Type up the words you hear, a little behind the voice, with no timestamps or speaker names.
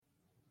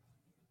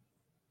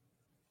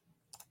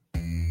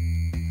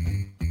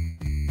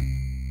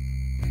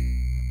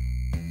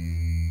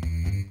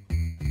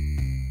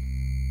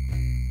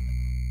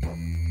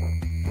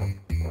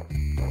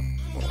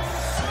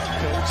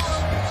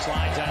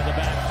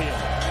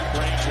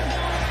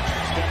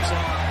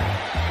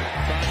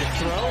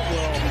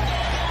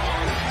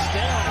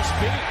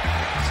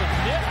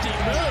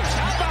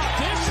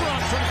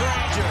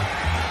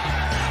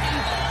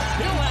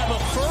a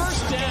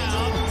first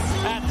down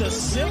at the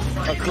 6th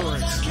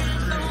occurrence.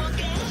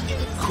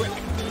 Quick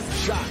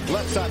shot,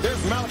 left side. There's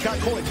Malachi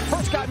Coy.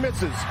 First guy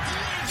misses.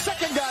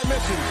 Second guy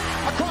misses.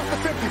 Across the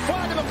 50,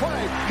 flag in the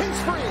play. He's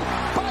free.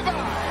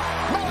 Bye-bye.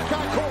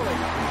 Malachi Coy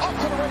off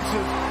to the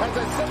races. As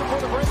I said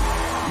before the break,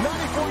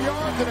 94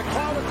 yards and a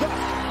cloud of dust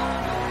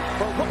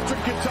for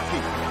Western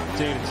Kentucky.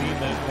 A team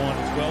that won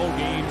 12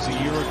 games a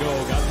year ago,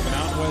 got to the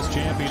Mountain West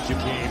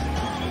Championship game.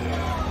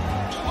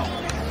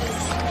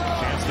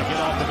 Chance to get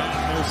off the mat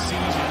in their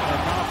season, their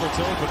conference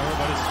opener,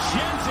 but it's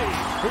Genty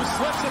who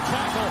slips a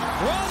tackle,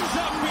 runs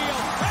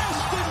upfield.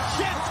 Ashton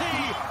Genty,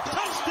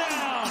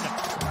 touchdown!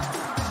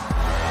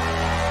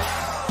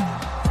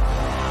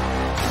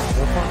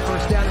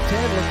 First down and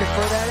 10, looking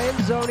for that end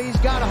zone. He's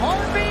got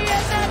Harvey,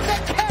 and that's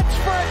a catch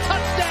for a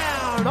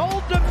touchdown.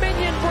 Old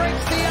Dominion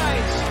breaks the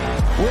ice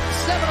with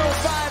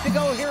 7:05 to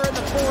go here in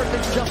the fourth,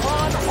 and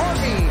Javon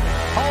Harvey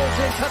hauls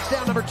in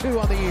touchdown number 2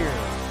 on the year.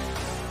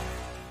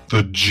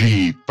 The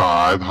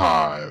G5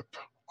 Hive.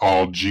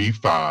 All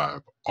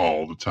G5,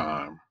 all the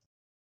time.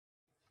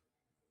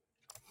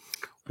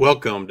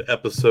 Welcome to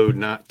episode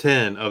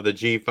 10 of the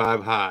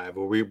G5 Hive,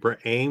 where we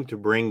aim to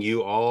bring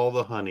you all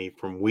the honey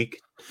from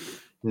week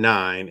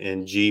 9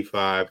 in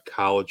G5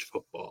 college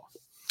football.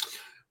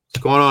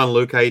 What's going on,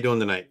 Luke? How you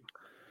doing tonight?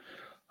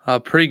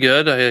 Pretty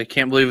good. I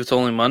can't believe it's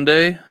only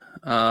Monday.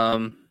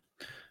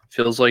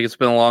 Feels like it's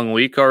been a long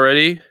week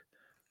already.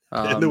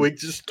 And the week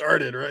just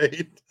started,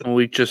 right? The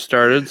week just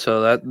started,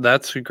 so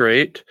that's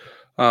great.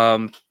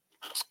 Got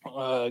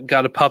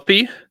a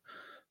puppy,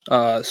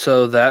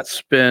 so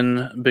that's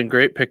been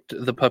great. Picked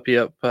the puppy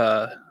up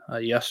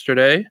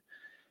yesterday,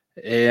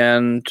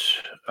 and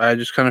I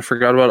just kind of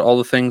forgot about all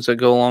the things that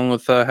go along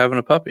with having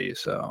a puppy.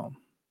 So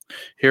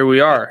here we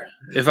are.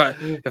 If I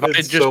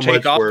just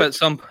take off at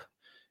some.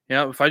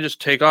 Yeah, if I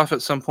just take off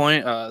at some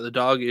point, the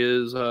dog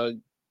is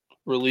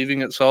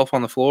relieving itself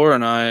on the floor,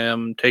 and I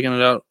am taking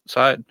it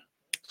outside.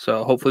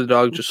 So hopefully the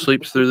dog just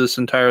sleeps through this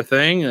entire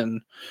thing,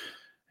 and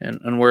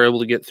we're able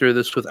to get through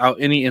this without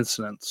any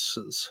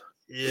incidences.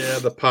 Yeah,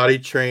 the potty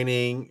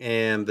training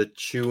and the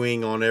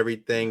chewing on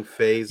everything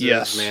phases.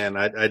 Yes. Man,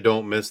 I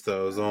don't miss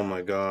those. Oh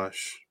my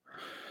gosh.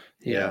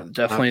 Yeah,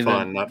 definitely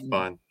not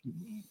fun.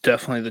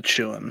 Definitely the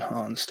chewing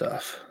on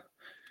stuff.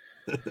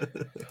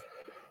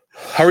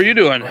 How are you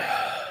doing?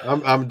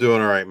 I'm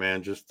doing all right,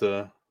 man. Just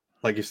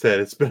like you said,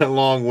 it's been a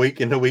long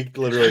week, and the week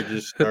literally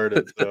just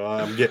started. So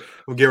I'm getting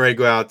ready to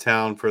go out of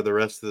town for the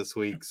rest of this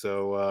week.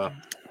 So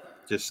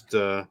just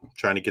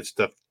trying to get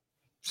stuff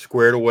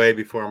squared away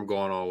before I'm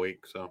going all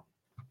week. So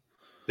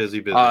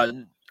busy. I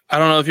don't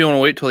know if you want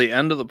to wait till the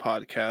end of the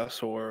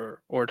podcast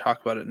or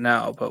talk about it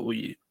now, but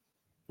we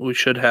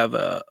should have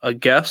a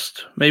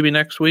guest maybe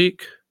next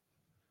week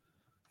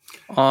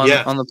on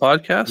the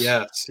podcast.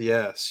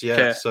 Yes.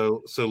 Okay.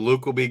 So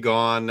Luke will be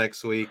gone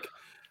next week.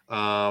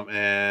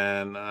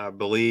 And I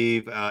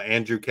believe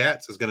Andrew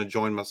Katz is going to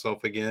join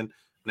myself again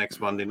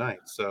next Monday night.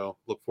 So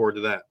look forward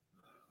to that.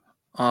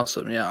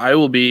 Awesome. Yeah, I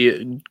will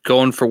be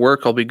going for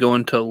work. I'll be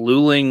going to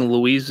Luling,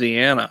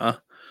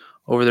 Louisiana,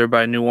 over there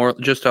by New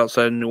Orleans, just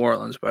outside of New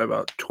Orleans by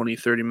about 20,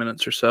 30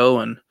 minutes or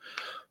so. And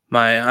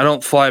I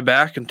don't fly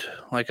back until,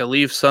 I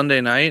leave Sunday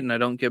night and I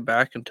don't get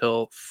back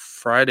until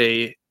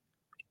Friday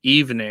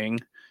evening,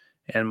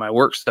 and my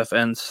work stuff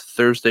ends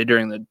Thursday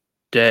during the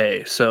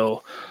day.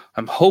 So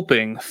I'm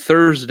hoping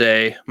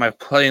Thursday, my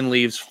plane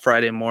leaves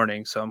Friday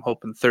morning, so I'm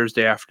hoping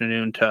Thursday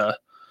afternoon to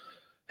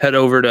head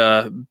over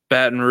to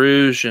Baton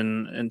Rouge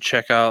and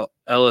check out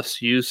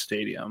LSU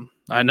Stadium.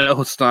 I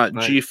know it's not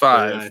nice,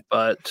 G5, nice.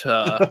 But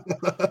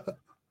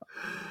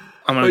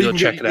I'm going to go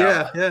check it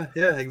out.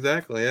 Yeah,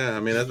 exactly. Yeah, I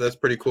mean, that's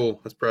pretty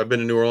cool. I've been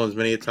to New Orleans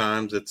many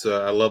times. It's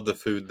I love the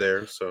food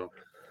there, so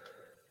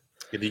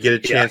if you get a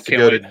chance to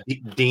go to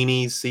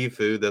Deanie's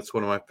Seafood, that's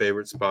one of my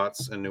favorite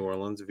spots in New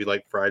Orleans if you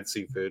like fried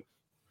seafood.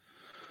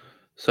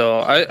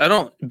 So I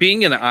don't,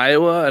 being in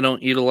Iowa, I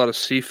don't eat a lot of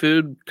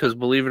seafood because,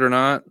 believe it or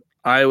not,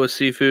 Iowa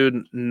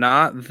seafood,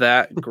 not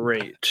that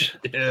great.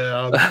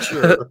 Yeah, I'm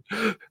sure.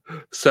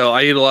 So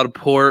I eat a lot of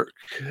pork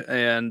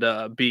and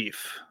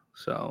beef.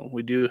 So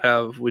we do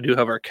have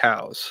our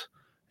cows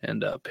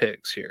and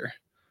pigs here,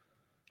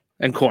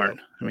 and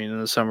corn. I mean, in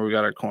the summer we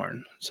got our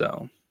corn.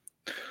 So,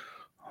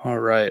 all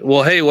right.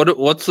 Well, hey,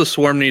 what's the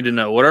swarm need to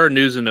know? What are our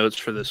news and notes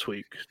for this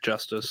week,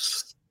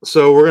 Justice?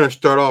 So we're going to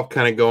start off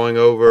kind of going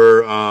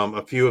over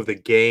a few of the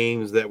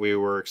games that we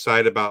were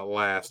excited about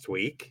last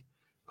week.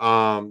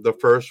 The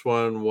first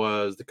one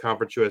was the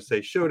Conference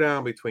USA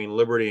showdown between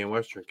Liberty and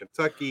Western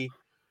Kentucky.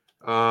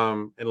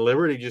 And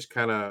Liberty just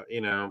kind of,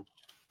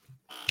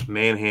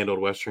 manhandled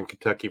Western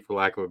Kentucky, for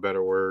lack of a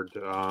better word.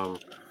 I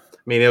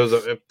mean, it was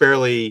a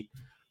fairly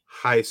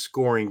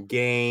high-scoring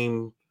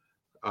game,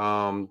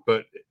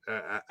 but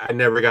I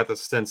never got the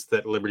sense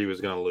that Liberty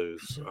was going to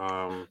lose.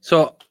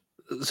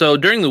 So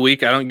during the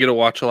week, I don't get to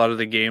watch a lot of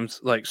the games.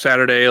 Like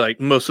Saturday, like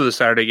most of the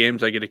Saturday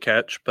games I get to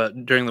catch,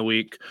 but during the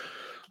week,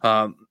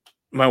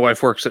 my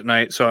wife works at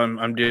night, so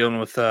I'm dealing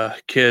with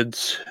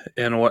kids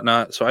and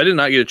whatnot. So I did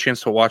not get a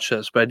chance to watch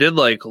this, but I did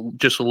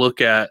just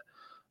look at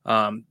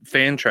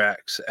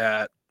Fantrax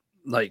at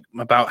like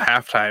about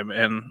halftime,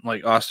 and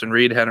like Austin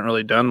Reed hadn't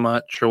really done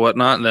much or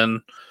whatnot. And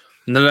then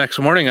the next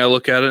morning I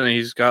look at it and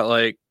he's got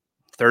like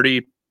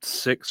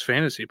 36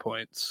 fantasy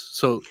points.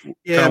 So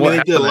Yeah, I mean, what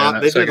they did a happened there in lot.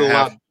 that They did second a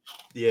half? lot.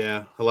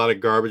 Yeah, a lot of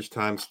garbage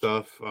time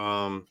stuff.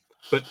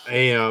 But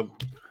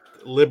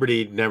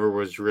Liberty never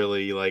was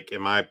really, like,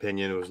 in my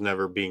opinion, it was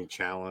never being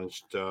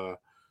challenged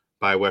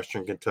by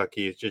Western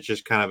Kentucky. It's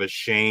just kind of a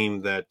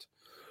shame that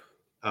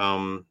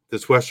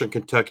this Western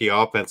Kentucky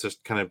offense has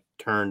kind of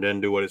turned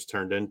into what it's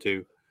turned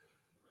into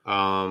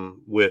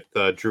with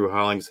Drew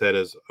Hollingshead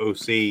as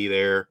OC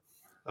there.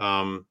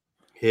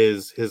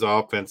 His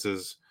offense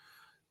is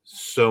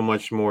so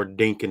much more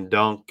dink and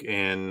dunk,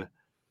 and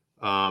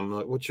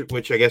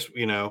which I guess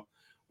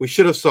we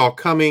should have saw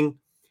coming,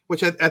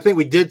 which I think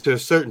we did to a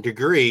certain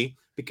degree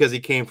because he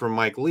came from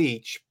Mike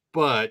Leach.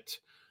 But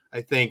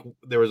I think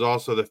there was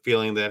also the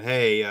feeling that,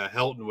 hey,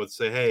 Helton would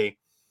say, hey,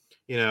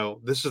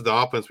 this is the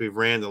offense we've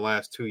ran the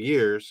last 2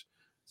 years.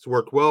 It's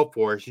worked well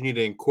for us. You need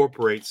to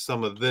incorporate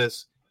some of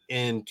this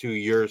into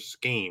your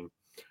scheme.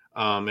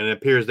 And it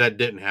appears that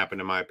didn't happen,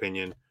 in my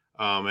opinion.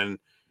 And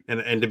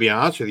to be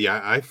honest with you,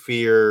 I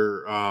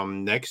fear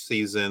next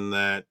season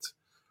that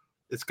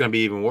it's going to be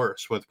even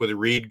worse with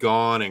Reed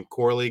gone and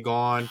Corley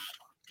gone.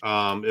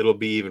 It'll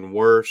be even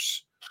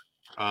worse.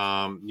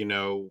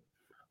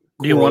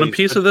 Do you want a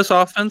piece of this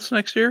offense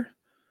next year?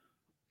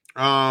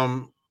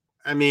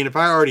 I mean, if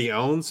I already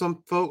own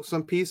some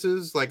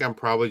pieces, like, I'm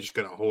probably just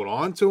going to hold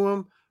on to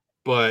them.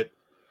 But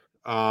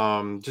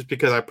just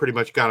because I pretty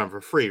much got them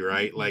for free,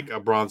 right? Like a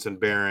Bronson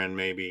Barron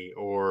maybe,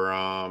 or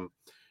a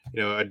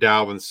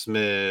Dalvin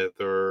Smith,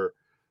 or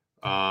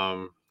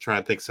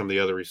trying to think some of the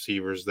other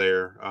receivers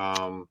there.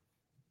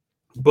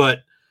 But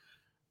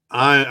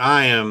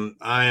I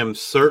am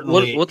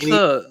certainly I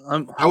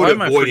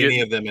would avoid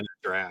any of them in the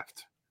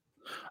draft.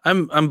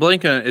 I'm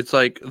blanking. It's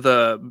like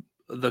the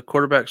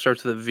quarterback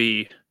starts with a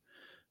V.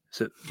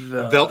 Is it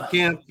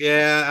Veltkamp?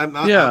 Yeah,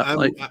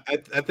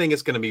 I think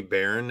it's going to be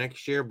Barron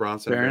next year.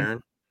 Bronson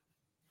Barron.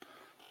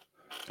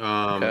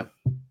 Okay.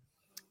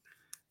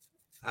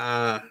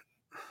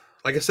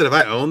 Like I said, if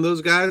I own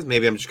those guys,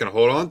 maybe I'm just going to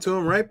hold on to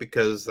them, right?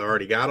 Because I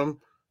already got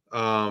them.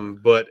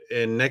 But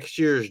in next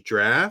year's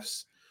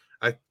drafts,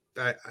 I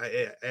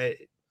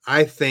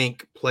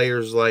think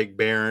players like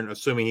Barron,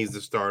 assuming he's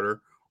the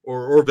starter,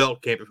 or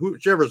Veltkamp,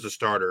 whichever's the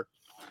starter,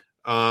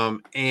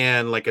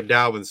 and like a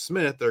Dalvin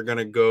Smith, are going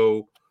to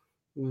go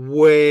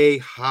way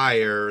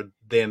higher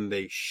than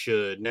they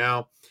should.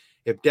 Now,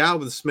 if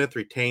Dalvin Smith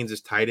retains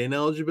his tight end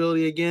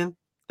eligibility again,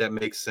 that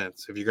makes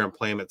sense if you're going to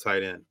play him at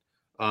tight end.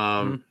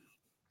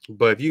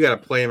 But if you got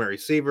to play him at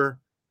receiver,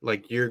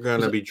 like, you're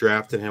going to be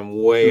drafting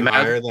him way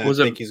higher than I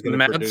think he's going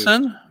to produce.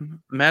 Madsen?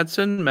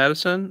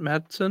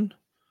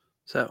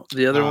 Is that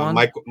the other one?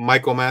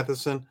 Michael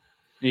Matheson.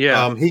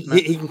 Yeah.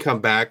 He can come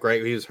back,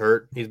 right? He was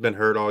hurt. He's been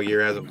hurt all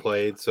year, hasn't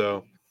played.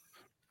 So,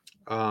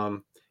 yeah,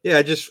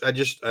 I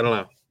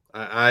don't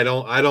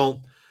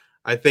know.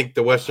 I think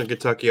the Western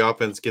Kentucky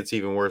offense gets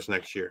even worse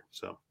next year.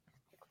 So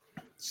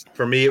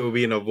for me, it would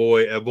be an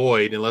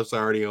avoid unless I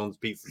already owns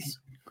pieces.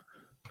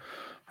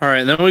 All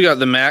right, then we got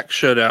the MAC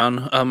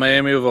showdown,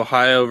 Miami of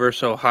Ohio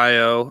versus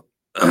Ohio.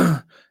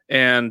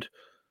 And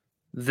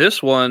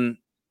this one,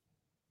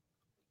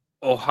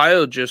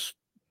 Ohio just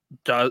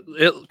does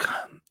it.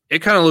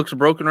 It kind of looks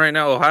broken right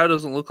now. Ohio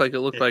doesn't look like it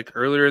looked like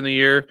earlier in the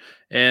year.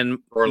 And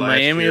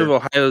Miami of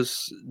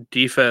Ohio's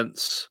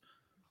defense,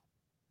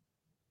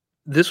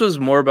 this was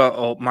more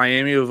about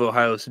Miami of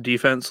Ohio's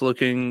defense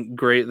looking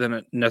great than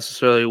it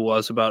necessarily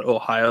was about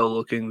Ohio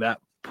looking that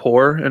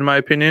poor, in my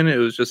opinion. It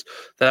was just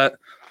that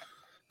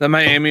the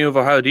Miami of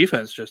Ohio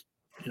defense just,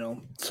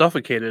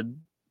 suffocated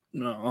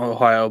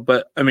Ohio.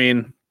 But, I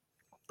mean,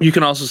 you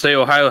can also say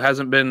Ohio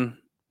hasn't been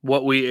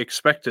what we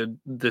expected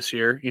this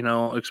year,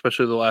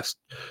 especially the last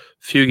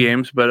few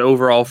games. But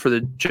overall, for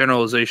the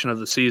generalization of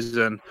the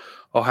season,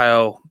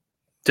 Ohio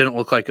didn't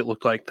look like it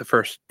looked like the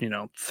first,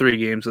 3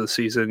 games of the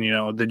season.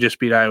 They just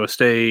beat Iowa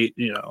State,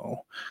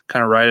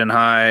 kind of riding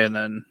high, and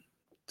then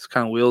it's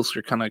kind of wheels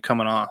are kind of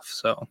coming off.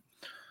 So,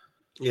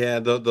 yeah,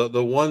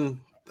 the one,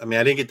 I mean,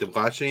 I didn't get to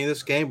watch any of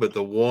this game, but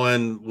the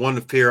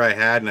one fear I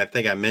had, and I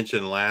think I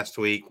mentioned last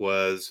week,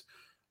 was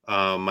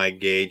my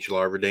Gage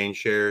Larverdane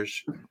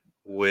shares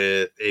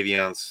with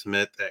Avion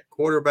Smith at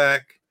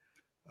quarterback.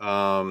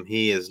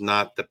 He is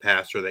not the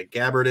passer that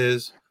Gabbard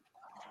is,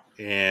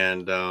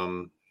 and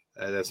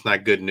that's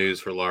not good news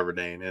for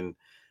Larverdane. And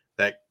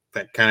that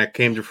kind of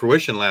came to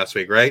fruition last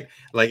week, right?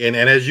 Like, and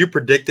as you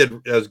predicted,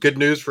 it was good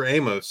news for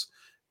Amos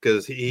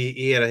because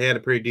he had a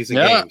pretty decent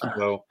game.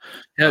 So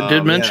yeah,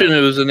 did mention it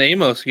was an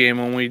Amos game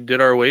when we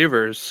did our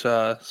waivers.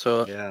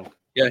 So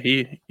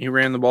he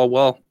ran the ball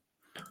well.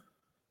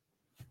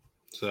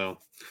 So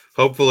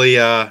hopefully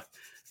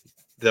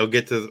they'll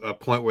get to a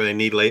point where they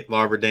need late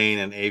Larverdane,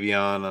 and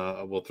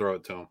Avion will throw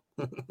it to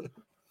him.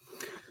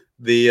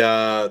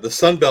 The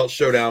Sun Belt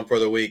showdown for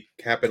the week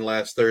happened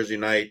last Thursday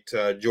night.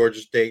 Georgia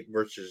State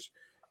versus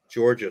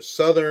Georgia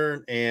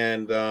Southern,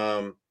 and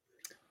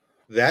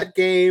that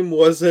game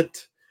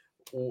wasn't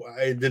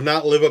it did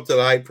not live up to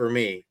the hype for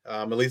me.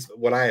 At least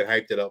what I had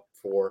hyped it up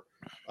for.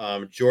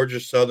 Georgia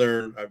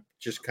Southern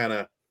just kind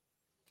of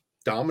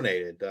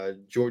dominated.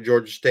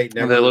 Georgia State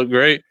never. They look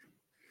great.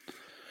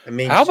 I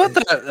mean, how about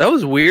that? That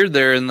was weird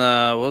there in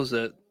the what was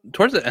it?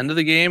 Towards the end of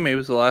the game, maybe it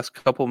was the last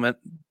couple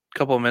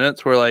of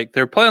minutes where like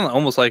they're playing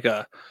almost like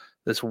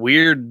this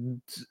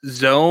weird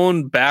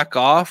zone back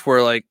off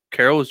where like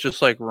Carroll was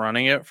just like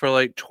running it for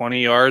like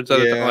 20 yards at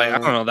a time. Like, I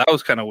don't know, that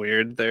was kind of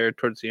weird there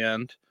towards the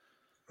end.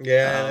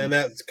 Yeah, and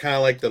that's kind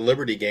of like the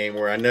Liberty game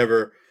where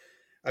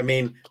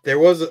there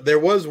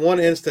was one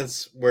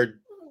instance where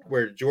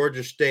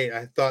Georgia State,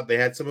 I thought they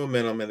had some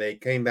momentum and they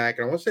came back,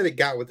 and I want to say they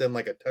got within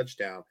like a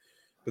touchdown,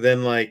 but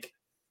then like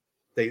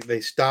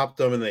they stopped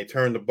them and they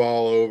turned the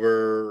ball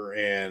over,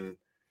 and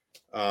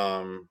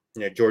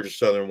Georgia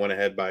Southern went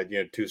ahead by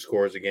 2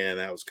 scores again.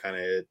 That was kind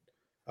of it.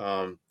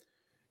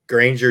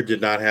 Granger did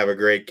not have a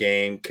great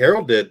game.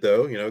 Carroll did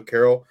though.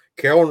 Carroll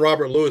and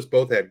Robert Lewis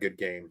both had good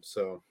games.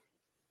 So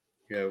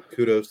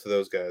kudos to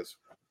those guys.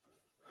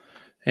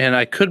 And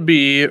I could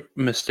be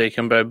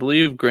mistaken, but I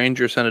believe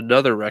Granger set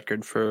another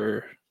record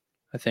for,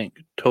 I think,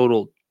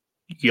 total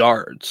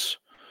yards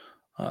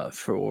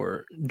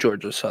for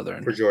Georgia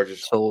Southern. For Georgia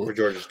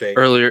State.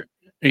 Earlier,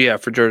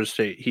 for Georgia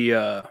State.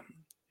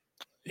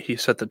 He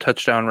set the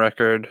touchdown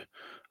record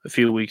a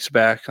few weeks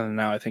back, and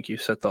now I think he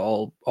set the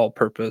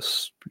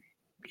all-purpose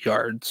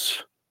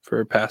yards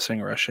for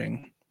passing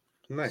rushing.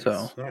 Nice.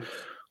 So nice.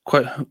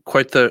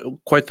 Quite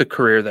the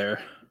career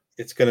there.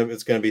 It's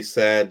gonna be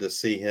sad to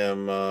see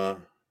him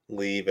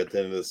leave at the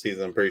end of the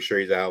season. I'm pretty sure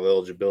he's out of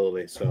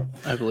eligibility. So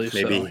I believe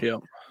maybe,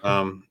 so.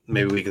 Yep.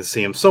 Maybe we can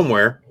see him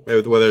somewhere,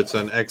 whether it's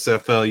an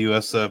XFL,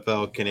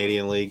 USFL,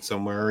 Canadian League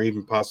somewhere, or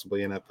even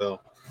possibly NFL.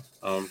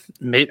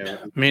 Maybe, I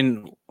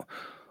mean,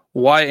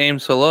 why aim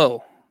so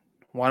low?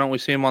 Why don't we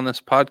see him on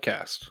this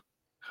podcast?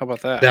 How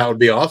about that? That would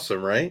be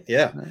awesome, right?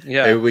 Yeah.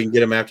 Maybe we can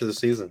get him after the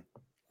season.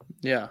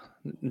 Yeah,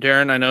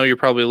 Darren, I know you're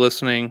probably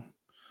listening.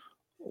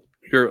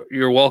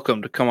 You're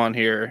welcome to come on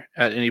here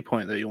at any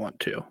point that you want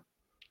to.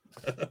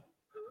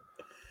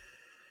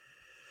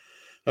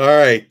 All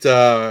right.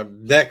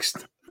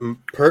 Next,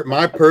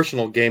 my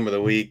personal game of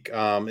the week.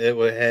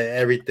 It had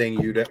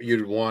everything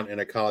you'd want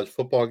in a college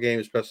football game,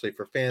 especially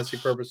for fantasy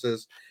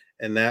purposes,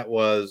 and that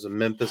was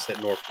Memphis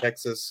at North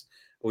Texas.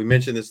 We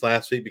mentioned this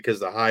last week because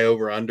the high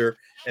over under,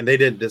 and they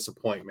didn't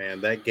disappoint, man.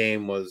 That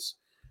game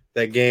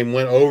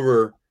went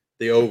over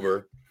the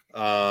over.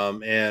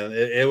 And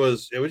it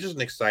was just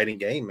an exciting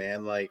game,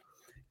 man. Like,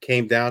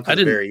 came down to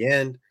the very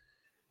end.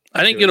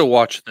 I didn't get to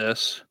watch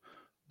this,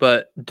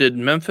 but did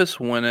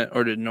Memphis win it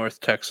or did North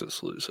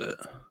Texas lose it?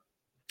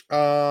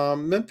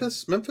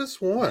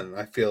 Memphis won,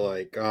 I feel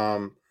like.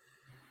 I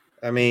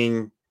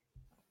mean,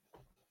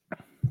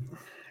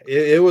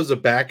 it was a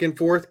back and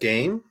forth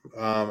game.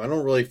 I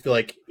don't really feel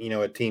like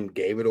a team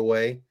gave it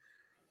away.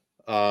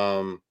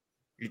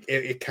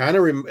 It kind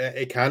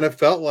of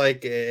felt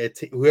like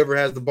whoever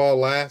has the ball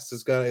last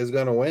is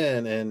gonna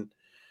win,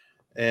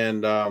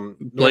 and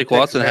Blake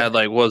Watson had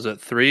like, was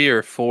it 3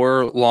 or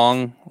 4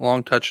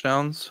 long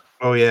touchdowns?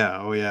 Oh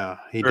yeah,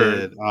 he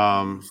did.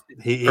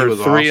 He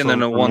was 3 awesome, and then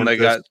the one that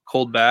got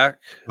called back.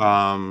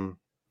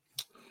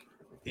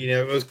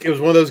 It was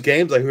one of those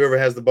games like whoever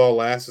has the ball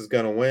last is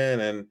gonna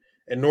win, and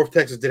North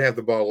Texas did have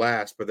the ball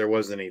last, but there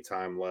wasn't any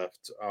time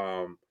left.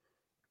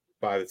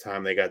 By the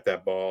time they got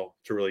that ball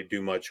to really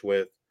do much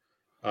with.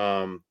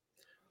 But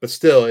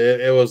still,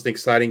 it was an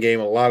exciting game,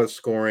 a lot of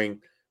scoring.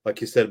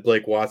 Like you said,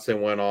 Blake Watson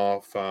went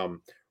off.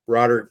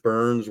 Roderick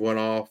Burns went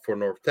off for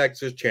North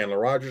Texas. Chandler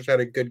Rogers had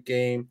a good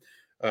game.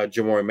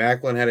 Jamori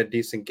Macklin had a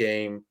decent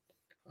game.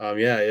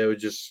 It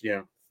was just,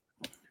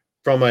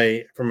 from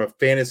a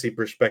fantasy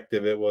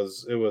perspective, it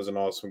was an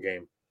awesome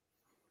game.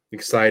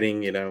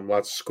 Exciting,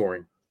 lots of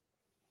scoring.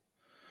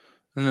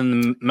 And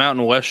then the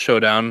Mountain West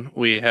Showdown,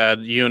 we had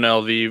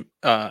UNLV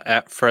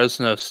at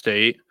Fresno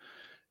State.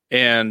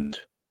 And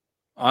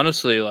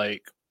honestly,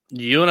 like,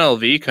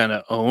 UNLV kind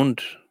of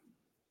owned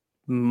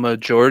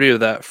majority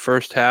of that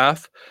first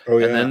half. Oh,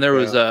 yeah, and then there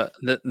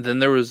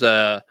was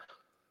a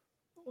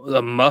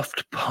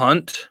muffed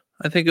punt,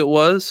 I think it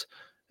was.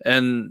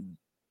 And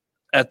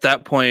at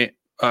that point,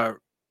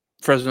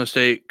 Fresno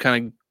State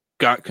kind of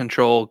got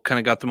control, kind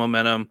of got the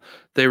momentum.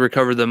 They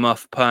recovered the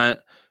muffed punt.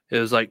 It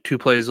was like 2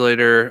 plays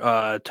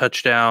later,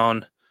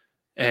 touchdown,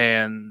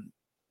 and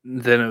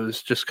then it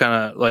was just kind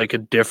of like a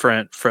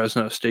different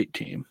Fresno State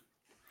team.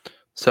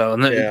 So,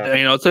 and then,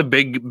 it's a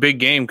big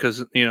game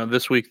because,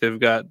 this week they've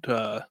got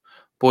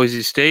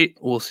Boise State.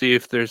 We'll see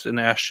if there's an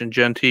Ashton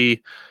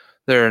Genty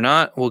there or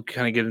not. We'll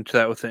kind of get into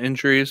that with the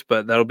injuries,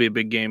 but that'll be a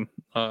big game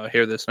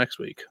here this next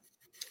week.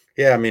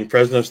 Yeah, I mean,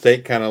 Fresno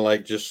State kind of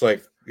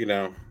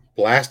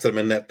blasted them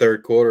in that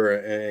third quarter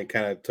and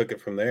kind of took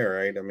it from there,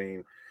 right? I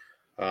mean,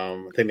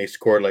 I think they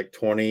scored like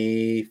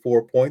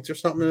 24 points or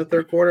something in the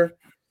third quarter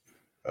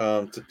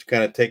to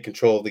kind of take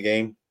control of the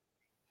game.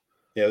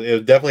 Yeah, it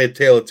was definitely a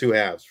tale of two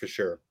halves for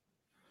sure.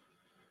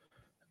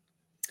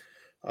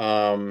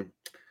 I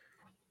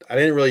I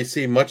didn't really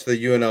see much of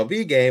the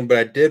UNLV game, but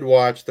I did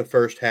watch the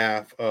first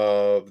half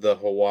of the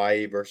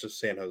Hawaii versus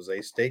San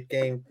Jose State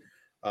game.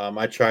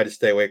 I tried to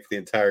stay awake for the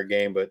entire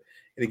game, but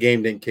the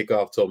game didn't kick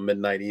off till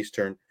midnight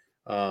Eastern.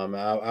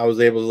 I was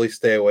able to at least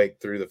stay awake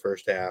through the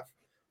first half.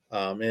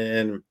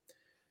 And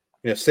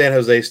San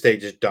Jose State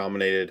just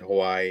dominated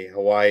Hawaii.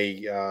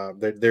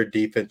 Their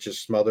defense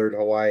just smothered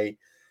Hawaii.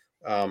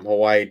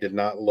 Hawaii did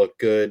not look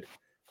good.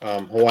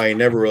 Hawaii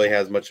never really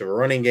has much of a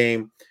running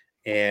game,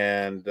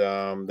 and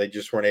they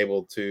just weren't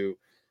able to.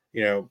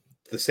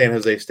 The San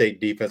Jose State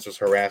defense was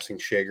harassing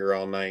Shager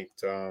all night.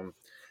 So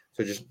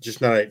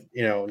just not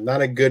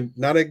a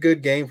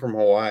good game from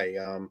Hawaii.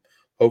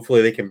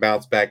 Hopefully they can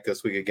bounce back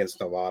this week against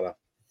Nevada.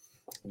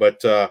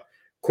 But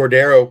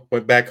Cordero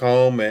went back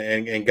home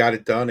and got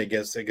it done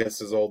against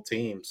his old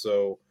team.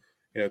 So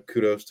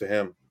kudos to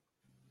him.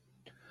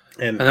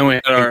 And then we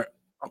had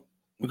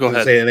go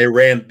ahead. And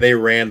they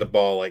ran the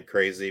ball like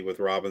crazy with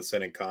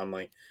Robinson and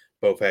Conley.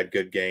 Both had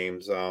good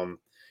games. So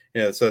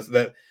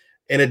that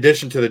in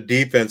addition to the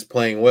defense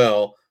playing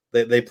well,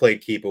 they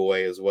played keep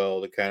away as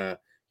well to kind of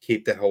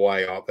keep the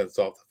Hawaii offense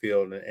off the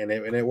field, and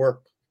it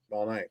worked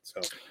all night. So,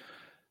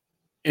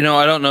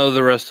 I don't know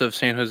the rest of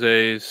San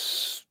Jose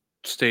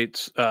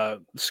State's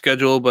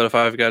schedule, but if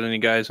I've got any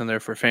guys in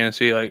there for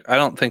fantasy, I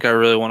don't think I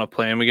really want to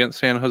play them against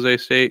San Jose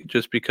State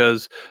just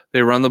because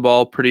they run the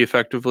ball pretty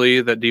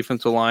effectively. That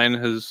defensive line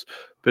has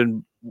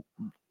been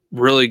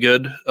really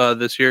good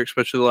this year,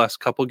 especially the last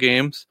couple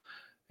games,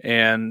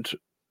 and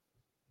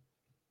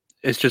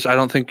it's just I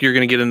don't think you're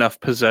going to get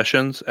enough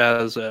possessions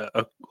as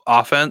a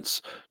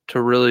offense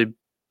to really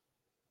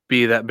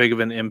be that big of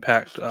an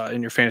impact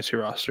in your fantasy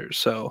rosters.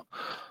 So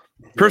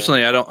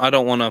personally, I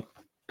don't want to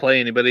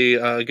play anybody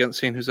against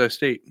San Jose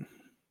State,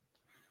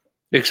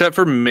 except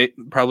for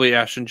probably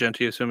Ashton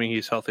Genty, assuming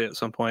he's healthy at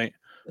some point.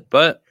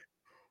 But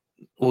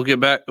we'll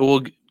get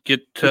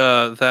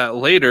to that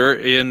later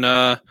in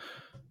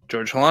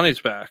George Halani's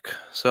back.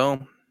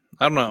 So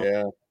I don't know.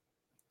 Yeah.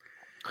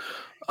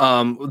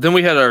 Then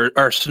we had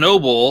our Snow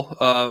Bowl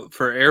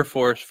for Air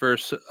Force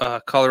versus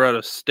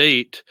Colorado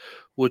State,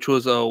 which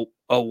was a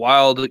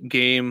wild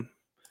game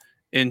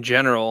in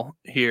general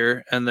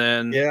here. And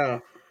then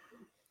the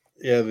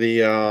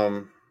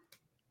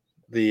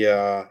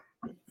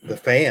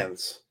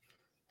fans.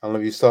 I don't know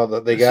if you saw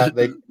that they got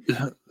a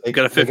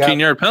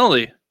 15-yard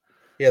penalty.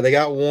 Yeah, they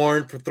got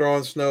warned for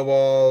throwing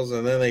snowballs,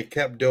 and then they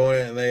kept doing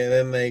it, and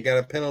then they got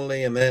a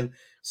penalty, and then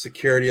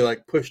security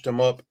pushed them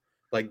up,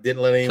 didn't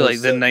let anyone to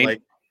the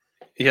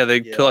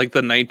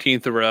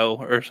 19th row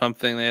or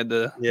something. They had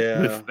to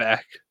move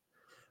back.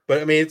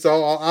 But I mean, I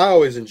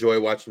always enjoy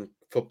watching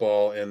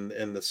football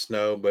in the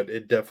snow, but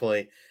it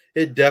definitely.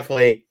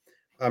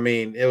 I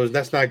mean,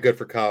 that's not good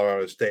for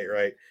Colorado State,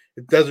 right?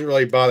 It doesn't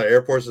really bother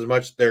Air Force as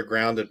much. They're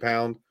ground and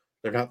pound.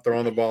 They're not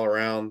throwing the ball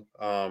around.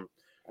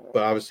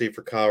 But obviously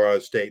for Colorado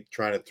State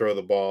trying to throw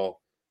the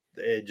ball,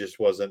 it just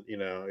wasn't,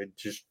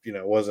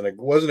 wasn't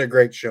a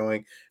great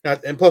showing.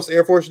 And plus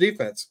Air Force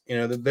defense,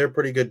 they're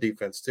pretty good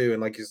defense too.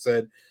 And like you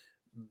said,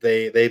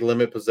 they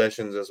limit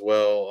possessions as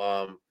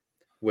well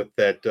with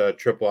that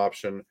triple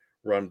option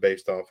run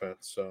based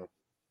offense. So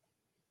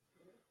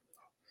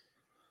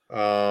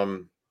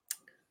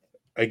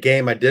a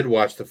game I did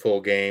watch the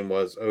full game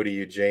was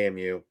ODU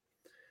JMU.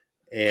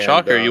 And,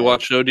 shocker, you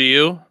watched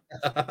ODU?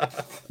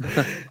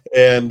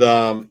 And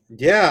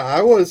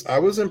I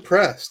was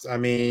impressed. I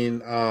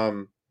mean,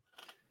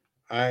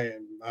 I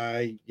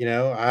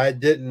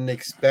didn't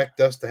expect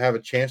us to have a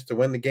chance to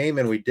win the game,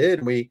 and we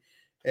did. We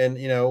had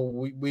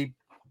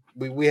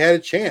a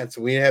chance.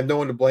 We had no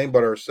one to blame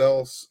but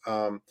ourselves.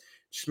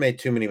 Just made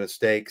too many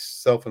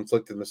mistakes,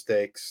 self-inflicted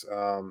mistakes.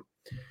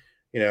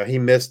 He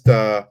missed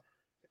the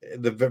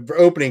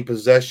opening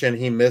possession.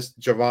 He missed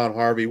Javon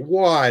Harvey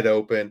wide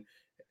open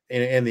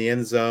in the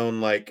end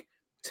zone,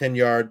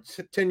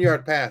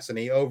 10-yard pass, and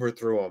he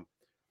overthrew him.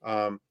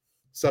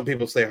 Some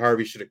people say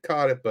Harvey should have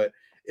caught it, but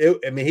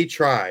he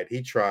tried,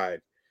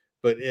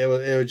 but it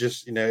was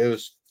just,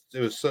 it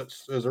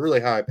was a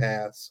really high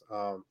pass.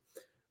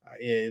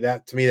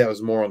 That to me, that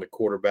was more on the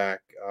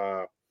quarterback.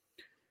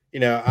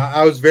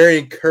 I was very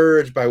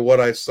encouraged by what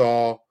I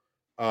saw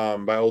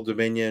by Old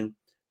Dominion.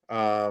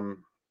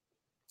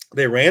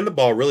 They ran the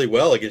ball really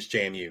well against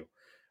JMU.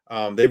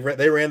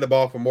 They ran the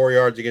ball for more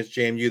yards against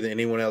JMU than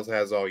anyone else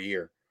has all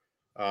year.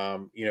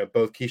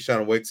 Both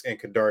Keyshawn Wicks and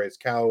Kadarius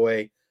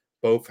Callaway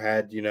both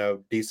had,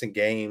 decent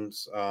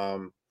games. I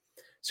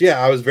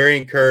was very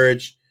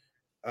encouraged.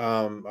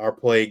 Our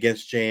play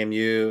against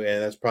JMU,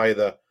 and that's probably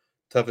the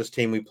toughest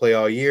team we play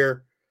all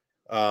year.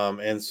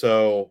 And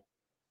so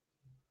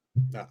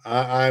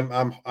I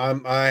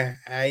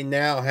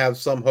now have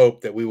some hope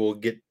that we will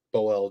get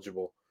bowl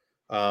eligible.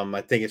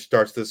 I think it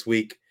starts this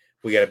week.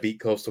 We got to beat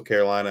Coastal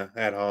Carolina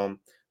at home.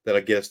 That'll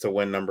get us to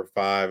win number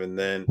 5, and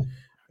then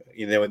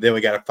we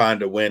got to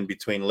find a win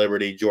between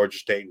Liberty, Georgia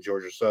State, and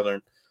Georgia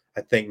Southern.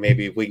 I think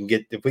maybe if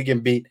we can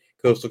beat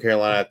Coastal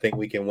Carolina, I think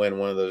we can win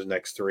one of those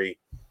next 3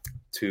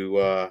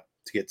 to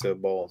get to a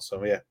bowl.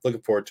 So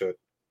looking forward to it.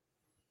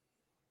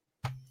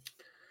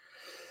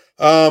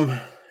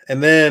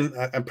 And then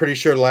I'm pretty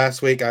sure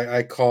last week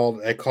I called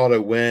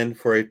a win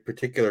for a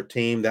particular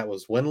team that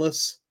was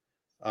winless,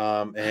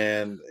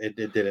 and it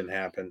didn't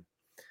happen.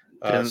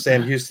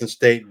 Sam Houston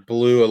State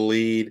blew a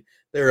lead.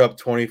 They're up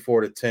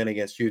 24-10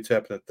 against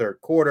UTEP in the third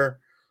quarter,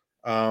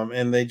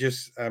 and they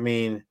just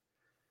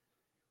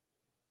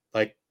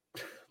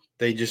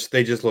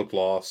looked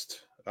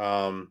lost.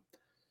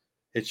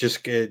 It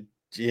just kind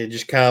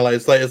of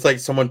like it's like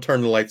someone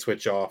turned the light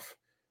switch off,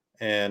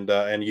 and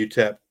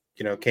UTEP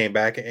came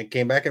back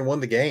and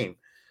won the game.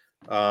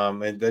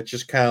 And that's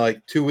just kind of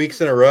like 2 weeks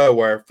in a row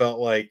where I felt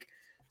like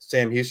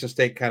Sam Houston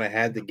State kind of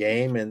had the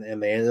game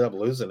and they ended up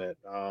losing it.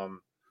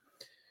 I'm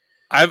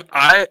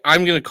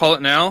going to call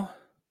it now.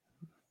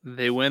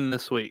 They win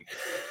this week.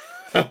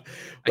 Well,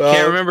 I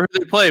can't remember who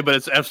they play, but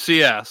it's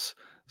FCS.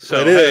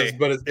 So it is,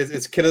 but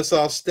it's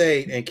Kennesaw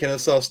State, and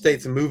Kennesaw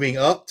State's moving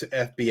up to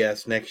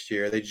FBS next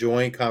year. They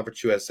join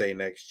Conference USA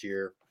next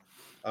year.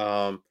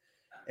 And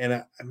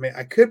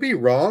I could be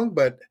wrong,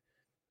 but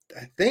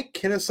I think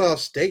Kennesaw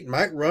State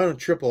might run a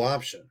triple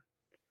option.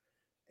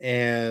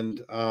 And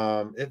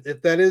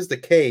if that is the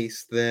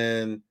case,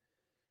 then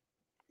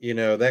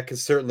that could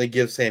certainly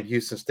give Sam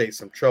Houston State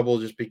some trouble,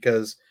 just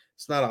because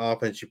it's not an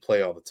offense you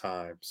play all the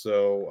time.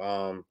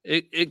 So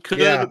it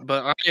could,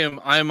 but I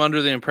am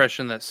under the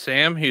impression that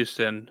Sam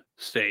Houston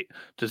State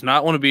does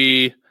not want to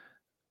be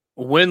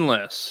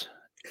winless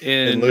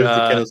and lose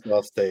to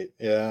Kennesaw State.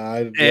 I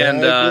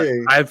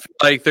agree. I feel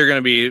like they're going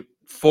to be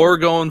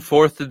foregoing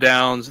fourth to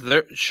downs.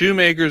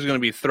 Shoemaker's going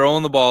to be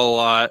throwing the ball a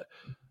lot.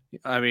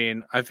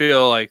 I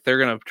feel like they're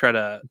going to try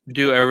to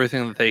do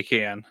everything that they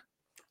can.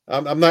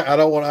 I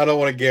don't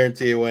want to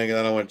guarantee a win, and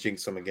I don't want to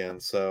jinx them again.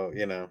 So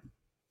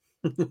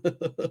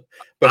but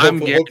I'm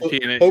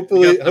guaranteeing it.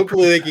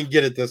 Hopefully they can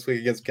get it this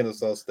week against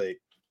Kennesaw State.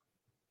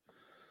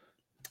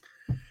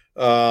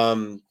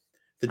 The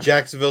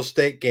Jacksonville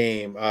State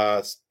game,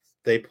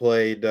 they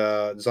played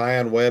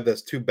Zion Webb.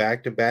 That's 2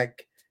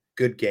 back-to-back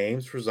good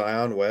games for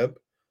Zion Webb.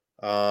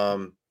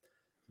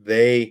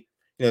 They,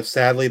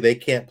 sadly they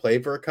can't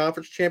play for a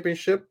conference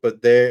championship,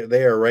 but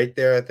they are right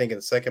there, I think,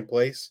 in second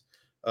place,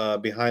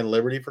 behind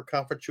Liberty for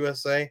Conference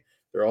USA.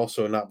 They're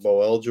also not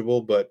bowl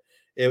eligible, but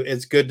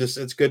it's good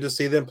to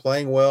see them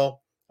playing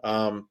well.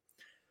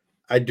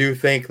 I do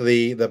think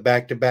the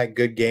back-to-back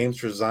good games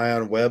for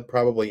Zion Webb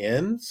probably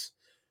ends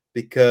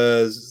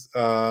because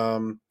they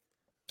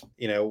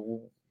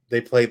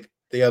played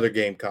the other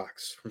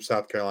Gamecocks from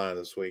South Carolina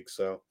this week,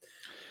 so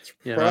it's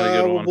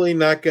probably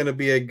not going to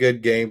be a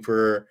good game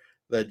for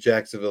the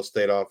Jacksonville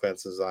State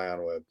offense of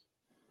Zion Webb.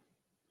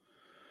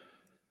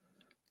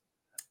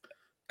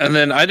 And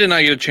then I did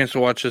not get a chance to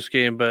watch this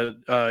game, but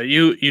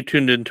you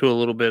tuned into a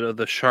little bit of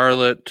the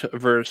Charlotte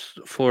versus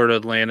Florida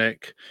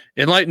Atlantic.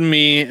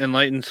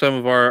 Enlighten some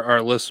of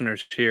our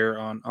listeners here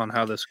on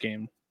how this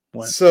game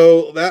went.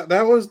 So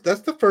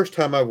that's the first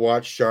time I've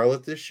watched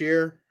Charlotte this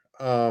year.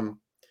 So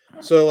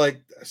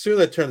like as soon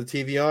as I turn the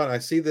TV on, I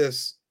see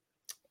this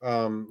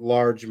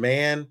large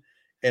man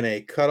in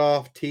a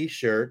cutoff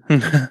T-shirt.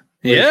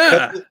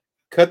 Yeah,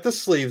 cut the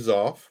sleeves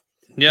off.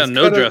 Yeah,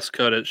 no dress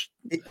code at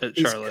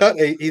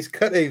Charlotte. He's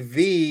cut a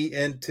V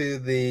into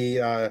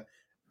the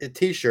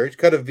T-shirt. He's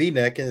cut a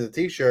V-neck into the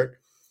T-shirt,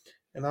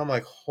 and I'm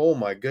like, oh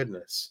my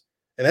goodness!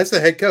 And that's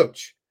the head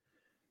coach.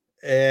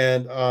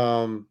 And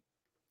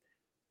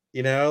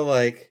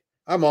like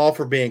I'm all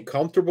for being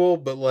comfortable,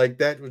 but like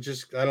that was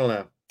just I don't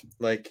know,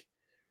 like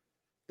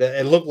that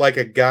it looked like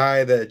a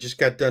guy that just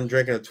got done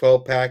drinking a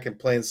 12-pack and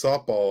playing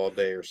softball all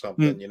day or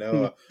something.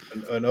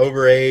 An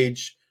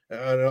overage.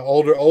 An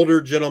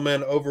older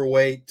gentleman,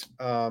 overweight.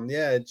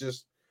 It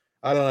just,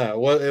 I don't know.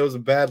 Well, it was a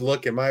bad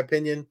look in my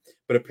opinion,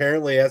 but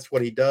apparently that's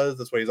what he does.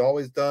 That's what he's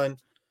always done.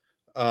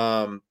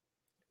 And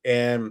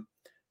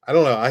I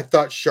don't know. I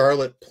thought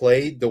Charlotte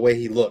played the way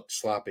he looked,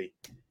 sloppy.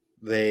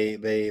 They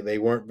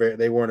weren't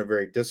a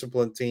very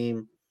disciplined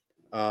team,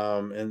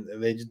 and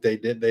they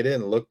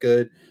didn't look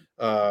good.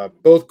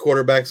 Both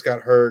quarterbacks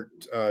got hurt,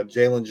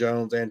 Jalen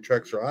Jones and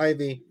Trexler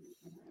Ivy.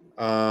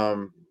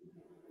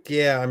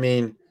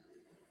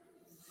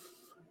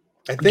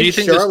 Do you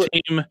think Charlotte,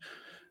 this team?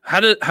 How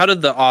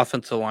did the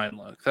offensive line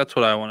look? That's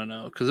what I want to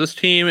know, because this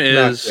team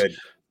is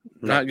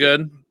not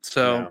good.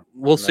 So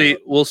we'll see.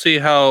 We'll see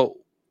how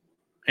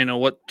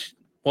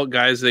what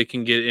guys they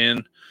can get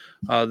in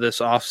this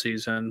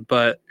offseason.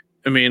 But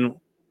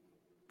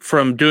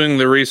from doing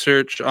the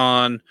research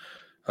on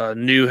a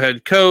new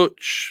head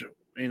coach,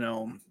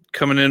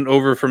 coming in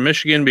over from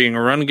Michigan, being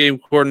a run game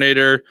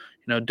coordinator,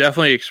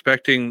 definitely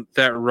expecting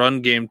that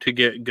run game to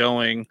get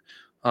going.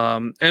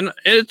 And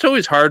it's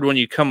always hard when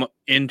you come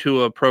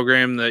into a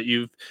program that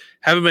you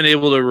haven't been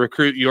able to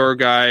recruit your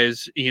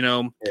guys,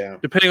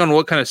 depending on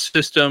what kind of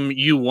system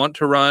you want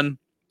to run.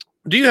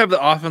 Do you have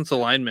the offensive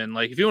linemen?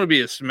 Like if you want to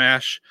be a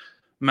smash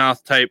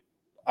mouth type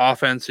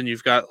offense and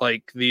you've got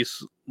like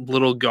these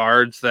little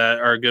guards that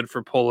are good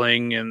for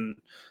pulling, and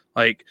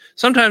like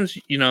sometimes,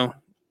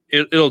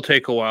 it'll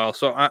take a while.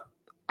 So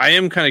I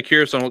am kind of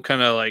curious on what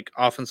kind of like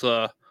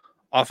offensive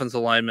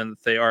linemen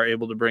that they are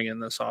able to bring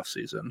in this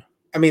offseason.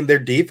 I mean, their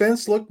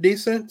defense looked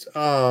decent,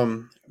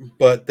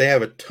 but they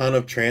have a ton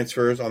of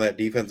transfers on that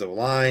defensive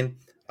line,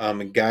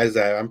 and guys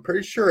that I'm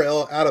pretty sure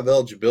out of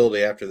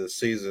eligibility after this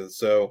season.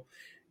 So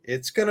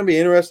it's going to be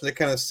interesting to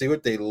kind of see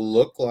what they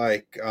look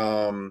like,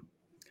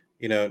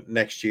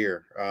 next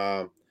year.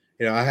 I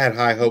had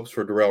high hopes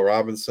for Darrell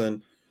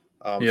Robinson,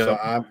 so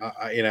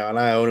and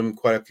I own him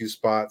quite a few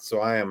spots. So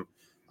I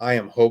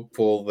am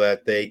hopeful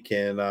that they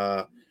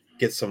can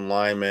get some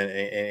linemen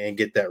and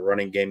get that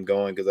running game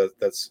going, because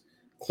that's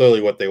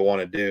clearly what they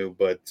want to do.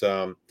 But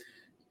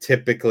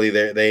typically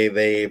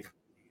they're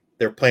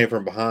playing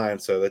from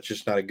behind, so that's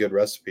just not a good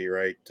recipe,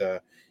 right?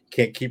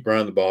 Can't keep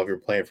running the ball if you're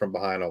playing from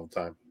behind all the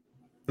time.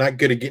 Not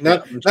good.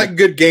 Not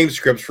good game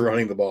scripts for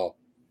running the ball.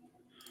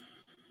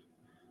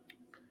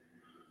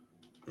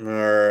 All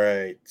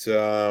right.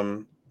 SMU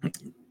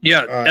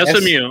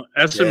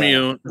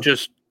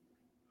just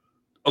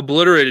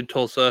obliterated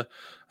Tulsa.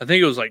 I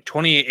think it was like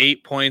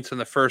 28 points in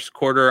the first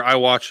quarter. I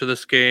watched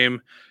this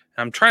game.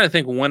 I'm trying to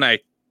think when I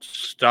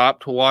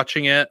stopped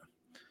watching it.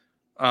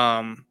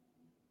 But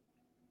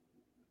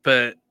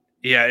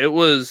yeah, it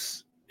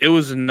was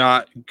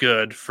not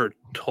good for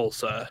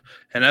Tulsa,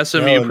 and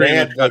SMU pretty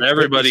much got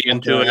everybody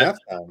into it.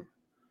 Halftime.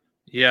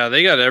 Yeah,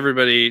 they got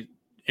everybody.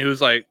 It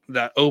was like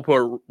that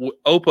Oprah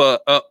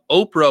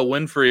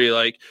Winfrey,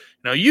 like,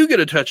 you get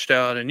a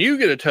touchdown and you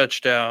get a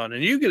touchdown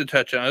and you get a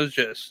touchdown. It was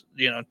just,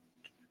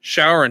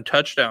 showering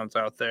touchdowns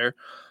out there.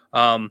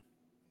 But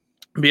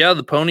yeah,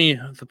 the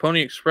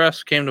Pony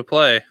Express came to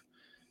play,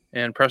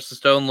 and Preston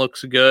Stone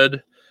looks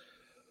good.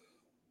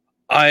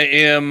 I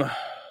am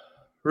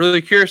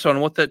really curious on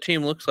what that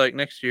team looks like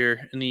next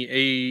year in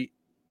the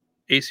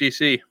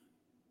ACC.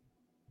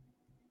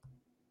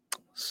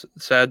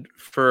 Sad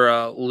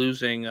for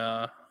losing,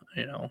 the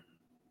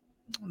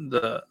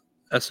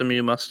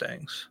SMU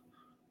Mustangs,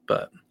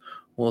 but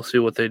we'll see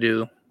what they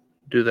do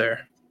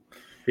there.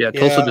 Yeah,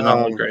 Tulsa did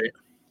not look great.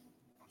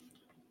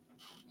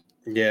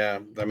 Yeah,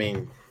 I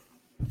mean,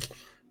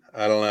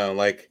 I don't know.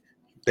 Like,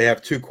 they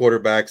have two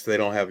quarterbacks. They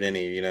don't have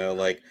any,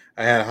 like,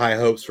 I had high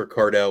hopes for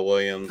Cardell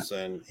Williams,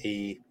 and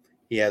he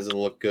hasn't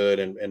looked good,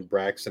 and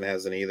Braxton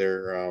hasn't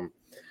either.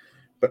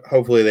 But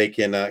hopefully they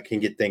can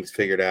get things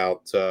figured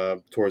out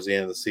towards the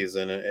end of the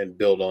season and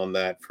build on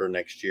that for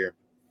next year.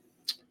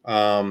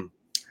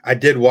 I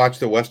did watch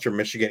the Eastern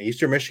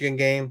Michigan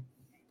game,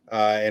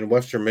 and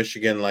Western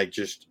Michigan, like,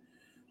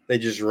 they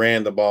just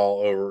ran the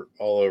ball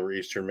all over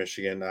Eastern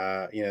Michigan.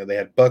 They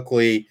had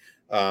Buckley,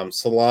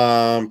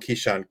 Salam,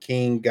 Keyshawn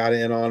King got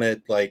in on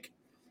it. Like,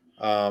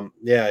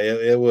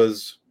 it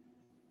was,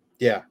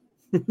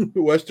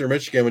 Western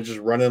Michigan was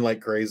just running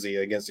like crazy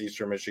against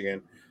Eastern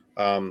Michigan.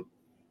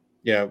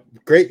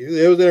 Great.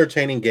 It was an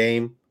entertaining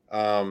game.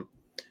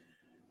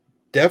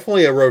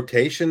 Definitely a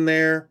rotation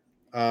there.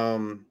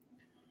 And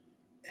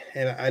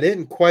I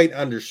didn't quite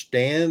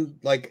understand.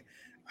 Like,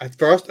 at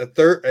first I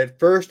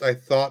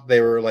thought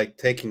they were like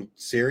taking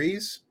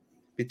series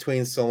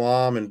between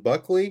Salam and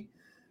Buckley,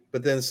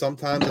 but then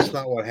sometimes that's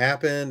not what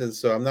happened, and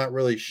so I'm not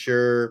really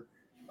sure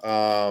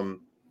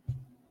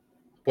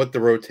what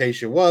the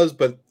rotation was,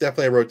 but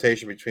definitely a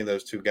rotation between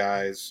those two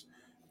guys.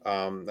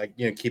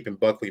 Keeping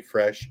Buckley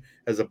fresh.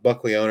 As a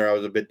Buckley owner, I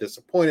was a bit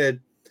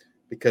disappointed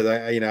because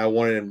I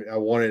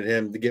wanted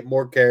him to get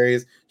more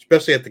carries,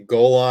 especially at the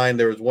goal line.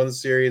 There was one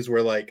series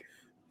where, like,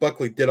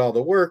 Buckley did all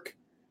the work,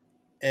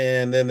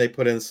 and then they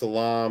put in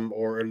Salam,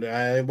 or it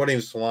wasn't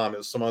even Salam, it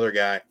was some other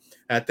guy.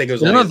 And I think it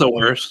was not the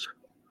worst.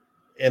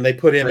 And they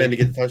put him in to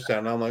get the touchdown.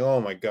 And I'm like,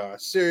 oh my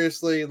gosh,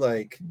 seriously?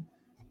 Like,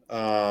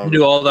 you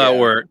do all that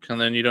work,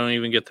 and then you don't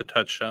even get the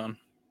touchdown.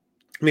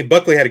 I mean,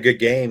 Buckley had a good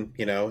game.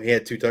 He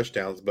had 2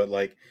 touchdowns, but,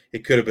 like,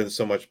 it could have been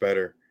so much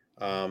better.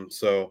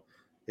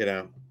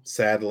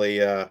 Sadly,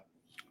 that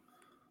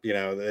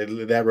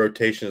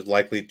rotation is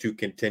likely to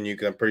continue,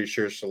 because I'm pretty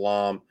sure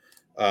Salam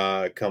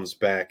comes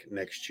back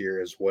next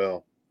year as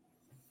well.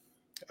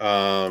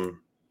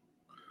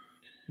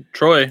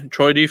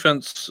 Troy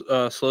defense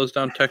slows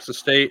down Texas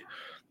State.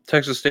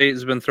 Texas State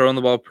has been throwing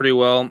the ball pretty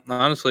well.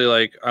 Honestly,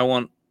 like, I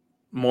want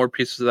more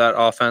pieces of that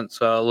offense.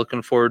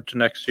 Looking forward to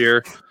next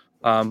year.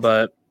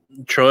 But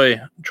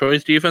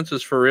Troy's defense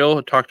is for real.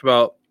 I talked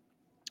about.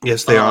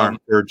 Yes, they are.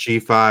 They're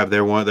G5.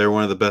 They're one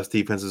of the best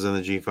defenses in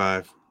the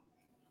G5.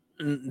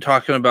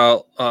 Talking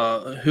about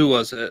who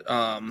was it?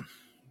 No,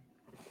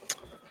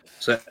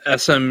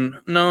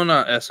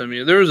 not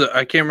SMU. There was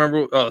I can't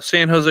remember. Oh,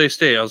 San Jose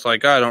State. I was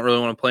like, I don't really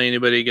want to play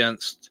anybody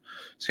against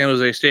San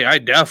Jose State. I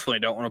definitely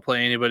don't want to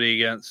play anybody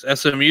against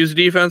SMU's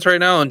defense right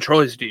now and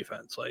Troy's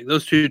defense. Like,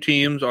 those two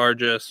teams are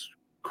just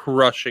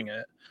crushing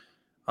it.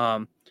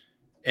 And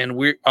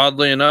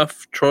oddly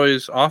enough,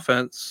 Troy's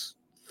offense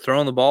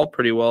throwing the ball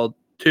pretty well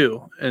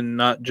too, and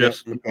not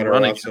just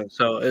running.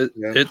 So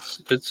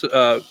it's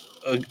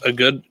a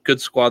good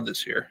squad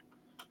this year.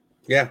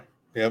 Yeah.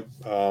 Yep.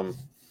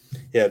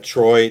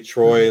 Troy,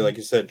 like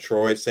you said,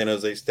 Troy, San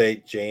Jose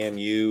State,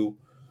 JMU.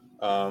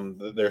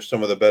 They're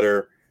some of the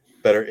better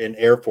in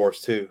Air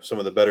Force too. Some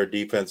of the better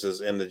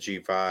defenses in the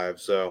G5.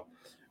 So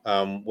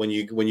when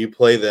you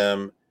play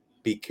them,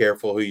 be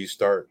careful who you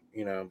start,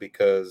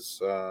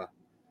 because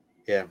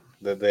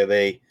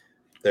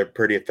they're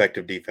pretty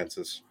effective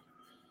defenses.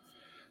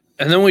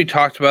 And then we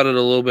talked about it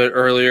a little bit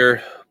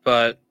earlier,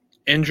 but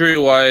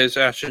injury-wise,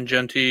 Ashton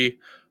Genty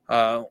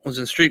was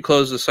in street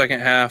clothes the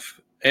second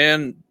half,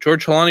 and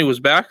George Holani was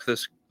back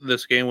this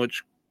game,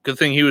 which good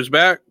thing he was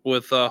back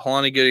with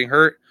Holani getting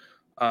hurt.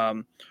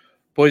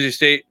 Boise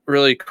State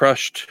really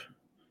crushed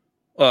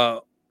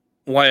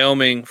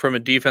Wyoming from a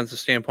defensive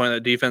standpoint.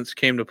 That defense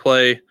came to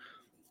play,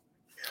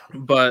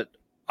 but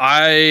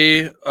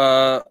I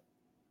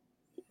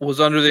was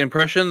under the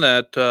impression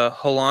that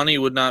Holani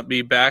would not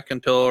be back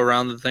until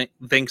around the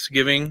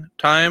Thanksgiving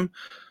time.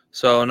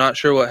 So not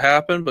sure what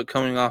happened, but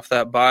coming off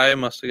that bye,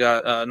 must have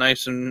got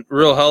nice and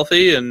real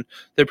healthy. And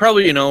they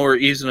probably, were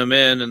easing him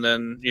in, and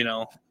then,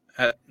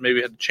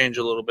 maybe had to change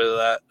a little bit of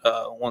that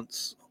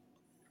once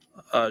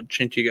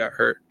Chinty got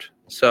hurt.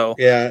 So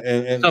yeah,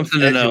 and something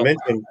to know.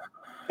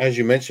 As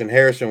you mentioned,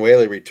 Harrison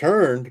Whaley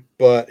returned,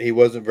 but he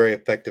wasn't very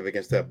effective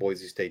against that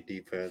Boise State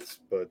defense.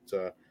 But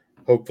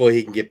hopefully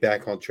he can get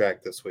back on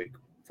track this week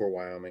for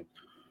Wyoming.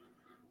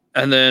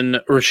 And then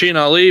Rasheen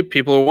Ali,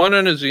 people are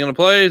wondering, is he going to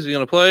play? Is he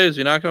going to play? Is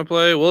he not going to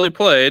play? Well, he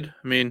played.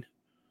 I mean,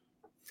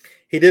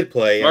 he did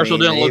play. Marshall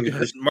didn't look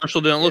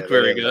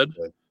very good.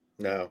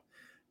 No.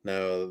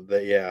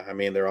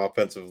 Their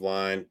offensive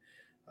line,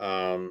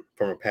 from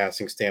a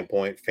passing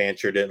standpoint,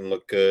 Fancher didn't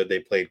look good. They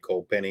played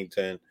Cole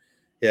Pennington.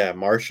 Yeah,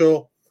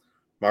 Marshall.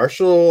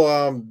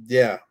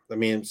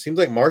 It seems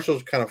like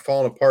Marshall's kind of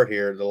fallen apart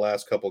here the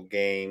last couple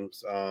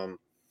games.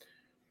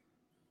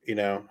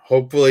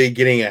 Hopefully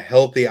getting a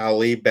healthy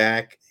Ali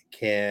back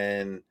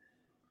can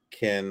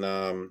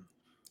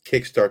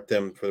kickstart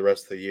them for the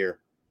rest of the year.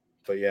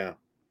 But yeah,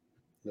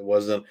 it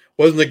wasn't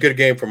a good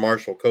game for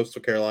Marshall.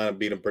 Coastal Carolina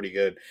beat them pretty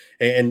good,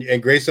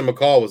 and Grayson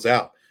McCall was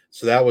out,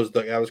 so that was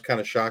kind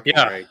of shocking.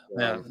 Yeah, right?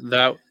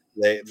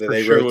 They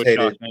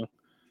rotated.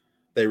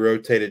 They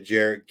rotated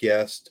Jarrett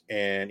Guest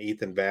and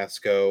Ethan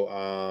Vasco.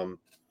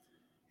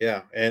 I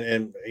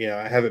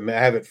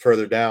have it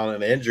further down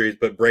in the injuries,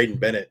 but Braden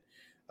Bennett,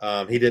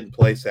 he didn't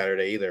play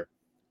Saturday either.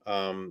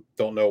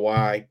 Don't know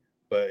why,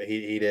 but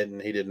he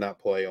did not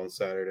play on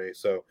Saturday.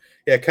 So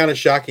yeah, kind of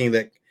shocking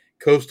that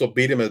Coastal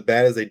beat him as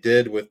bad as they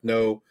did with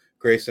no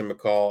Grayson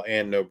McCall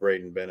and no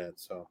Braden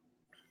Bennett. So,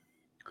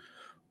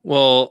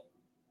 well,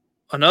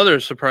 another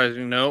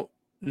surprising note: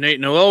 Nate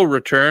Noel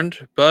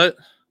returned, but.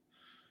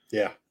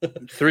 Yeah.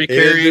 3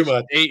 carries,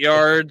 8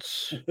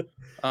 yards.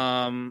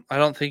 I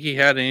don't think he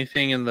had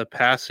anything in the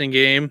passing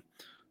game.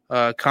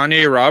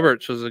 Kanye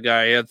Roberts was the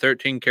guy. He had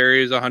 13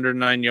 carries,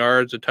 109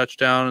 yards, a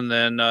touchdown, and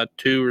then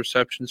 2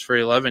 receptions for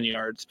 11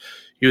 yards.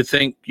 You would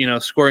think,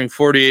 scoring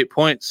 48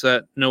 points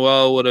that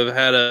Noel would have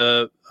had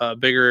a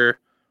bigger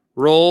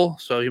role.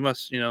 So he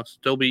must,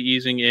 still be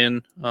easing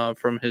in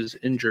from his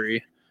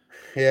injury.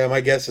 Yeah,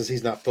 my guess is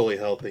he's not fully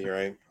healthy,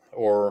 right?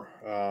 Or,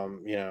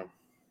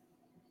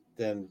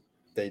 then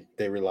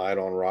they relied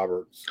on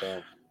Roberts.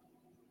 So.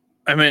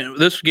 I mean,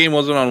 this game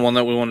wasn't on one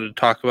that we wanted to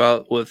talk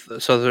about with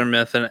Southern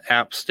Miss and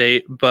App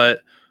State,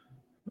 but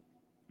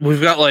we've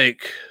got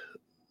like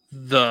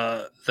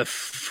the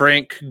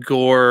Frank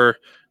Gore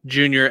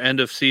Jr. end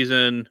of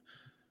season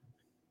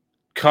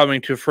coming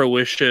to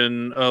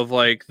fruition of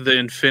like the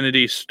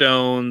Infinity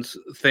Stones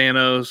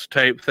Thanos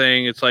type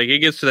thing. It's like it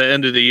gets to the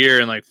end of the year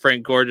and like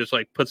Frank Gore just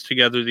like puts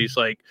together these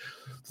like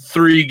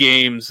 3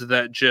 games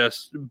that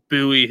just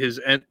buoy his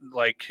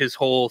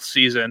whole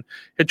season.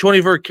 Had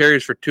 24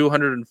 carries for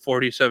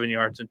 247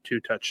 yards and 2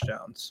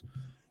 touchdowns,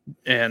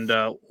 and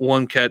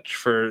 1 catch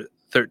for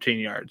 13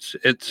 yards.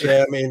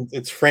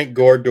 It's Frank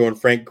Gore doing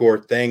Frank Gore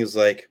things.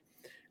 Like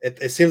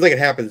it seems like it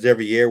happens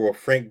every year where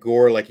Frank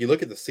Gore, like you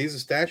look at the season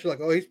stats, you're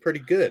like, oh, he's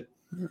pretty good,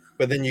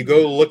 but then you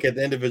go look at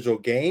the individual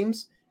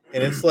games,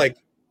 and it's like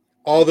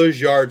all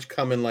those yards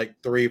come in like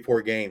 3 or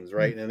 4 games,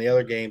 right? And in the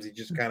other games, he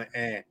just kind of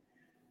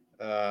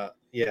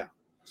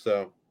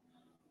So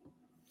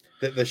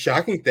the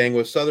shocking thing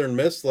was Southern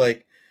Miss,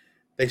 like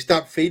they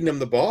stopped feeding him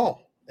the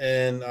ball,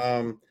 and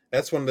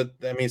that's when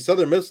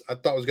Southern Miss I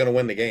thought was going to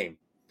win the game,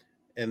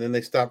 and then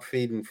they stopped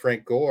feeding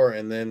Frank Gore,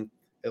 and then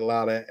it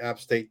allowed App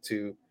State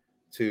to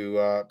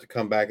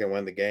come back and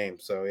win the game.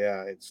 So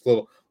yeah, it's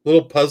a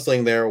little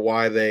puzzling there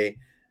why they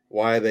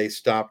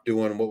stopped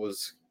doing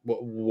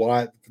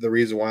why the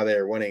reason why they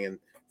are winning and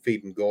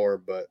feeding Gore,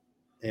 but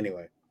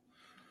anyway.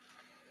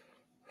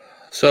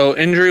 So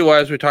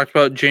injury-wise, we talked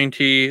about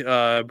J&T,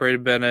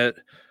 Braden Bennett.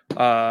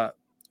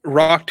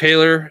 Rock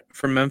Taylor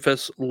from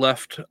Memphis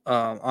left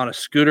on a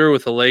scooter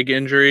with a leg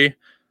injury.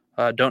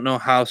 Don't know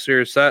how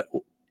serious that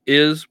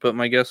is, but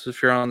my guess is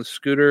if you're on the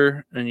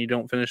scooter and you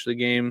don't finish the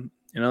game,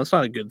 it's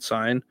not a good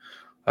sign.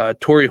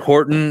 Torrey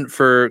Horton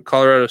for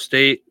Colorado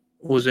State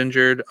was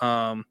injured.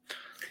 Trying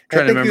to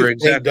remember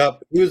exactly.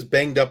 He was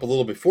banged up a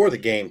little before the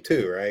game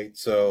too, right?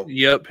 So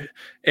yep,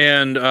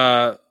 and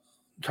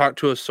talked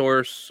to a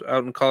source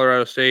out in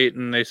Colorado State,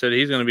 and they said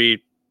he's going to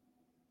be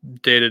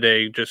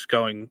day-to-day just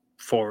going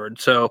forward.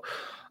 So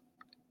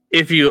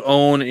if you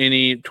own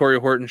any Torrey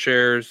Horton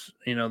shares,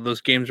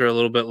 those games are a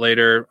little bit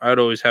later. I'd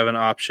always have an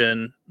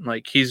option.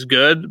 Like, he's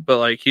good, but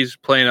like he's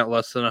playing at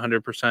less than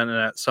 100%, and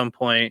at some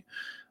point,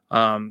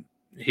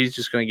 he's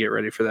just going to get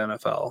ready for the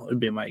NFL. Would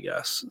be my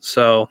guess.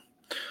 So,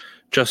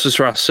 Justice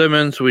Ross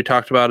Simmons, we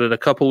talked about it a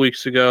couple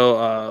weeks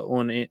ago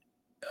when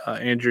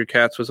Andrew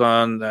Katz was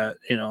on. That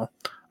I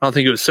don't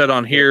think it was said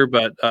on here,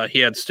 but he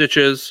had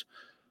stitches.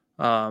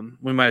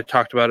 We might have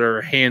talked about it, or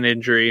a hand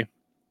injury.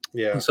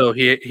 Yeah. So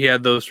he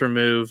had those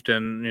removed,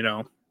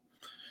 and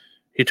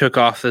he took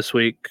off this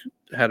week.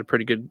 Had a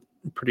pretty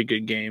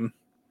good game.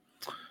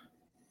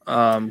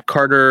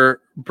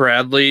 Carter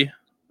Bradley,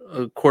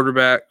 a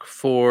quarterback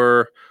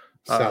for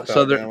South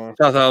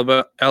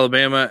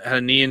Alabama, had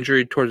a knee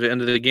injury towards the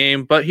end of the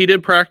game, but he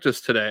did practice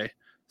today.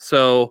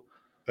 So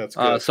that's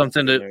good.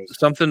 something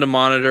to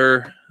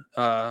monitor.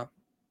 I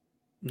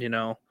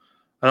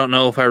don't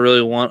know if I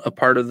really want a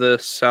part of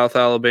this South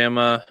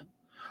Alabama.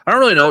 I don't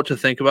really know what to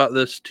think about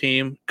this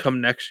team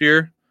come next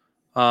year.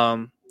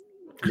 Having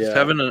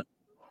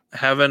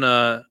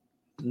a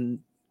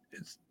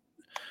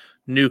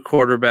new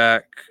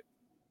quarterback,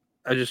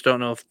 I just don't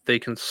know if they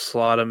can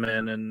slot him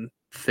in and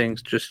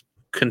things just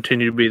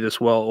continue to be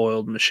this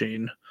well-oiled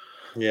machine.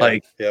 Yeah.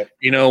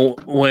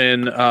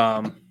 When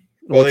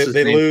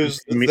they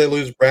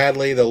lose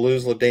Bradley, they'll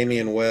lose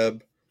LaDamian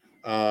Webb,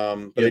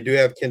 but they do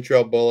have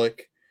Kentrell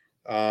Bullock.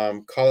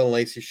 Colin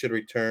Lacey should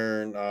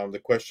return.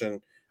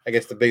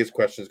 The biggest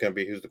question is going to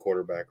be who's the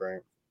quarterback,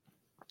 right?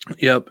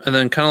 Yep. And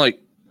then kind of like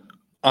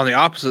on the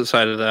opposite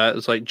side of that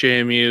is like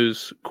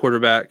JMU's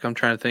quarterback. I'm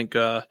trying to think,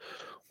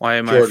 why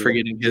am I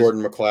forgetting his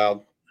Jordan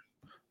McLeod?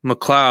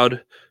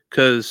 McLeod,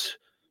 because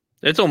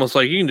it's almost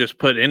like you can just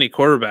put any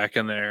quarterback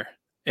in there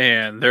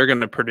and they're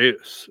going to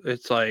produce.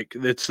 It's like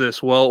it's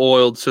this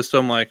well-oiled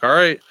system. Like, all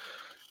right,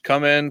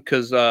 come in,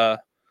 because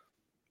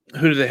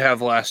who did they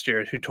have last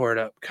year who tore it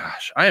up?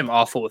 Gosh, I am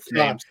awful with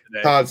names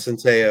today. Todd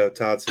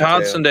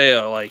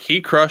Centeio. Like, he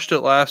crushed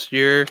it last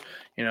year,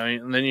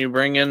 and then you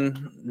bring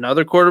in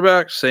another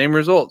quarterback, same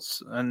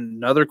results.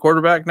 Another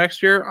quarterback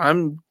next year,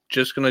 I'm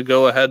just going to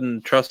go ahead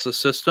and trust the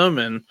system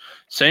and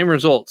same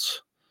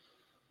results.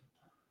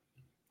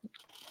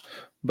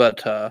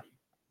 But,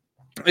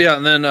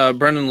 and then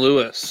Brendan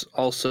Lewis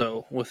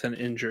also with an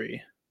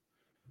injury.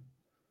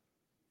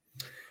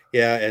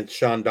 Yeah, and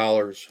Sean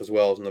Dollars as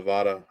well as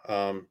Nevada.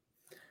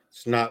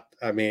 It's not,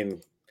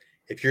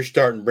 if you're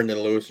starting Brendan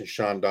Lewis and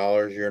Sean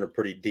Dollars, you're in a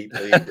pretty deep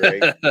league,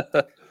 right?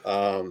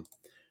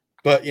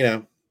 But,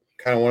 kind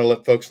of want to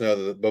let folks know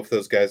that both of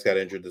those guys got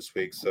injured this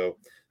week. So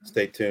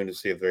stay tuned to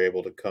see if they're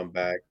able to come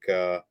back,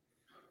 this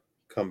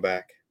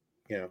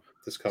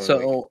coming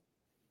week.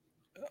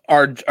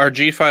 Our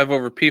G5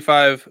 over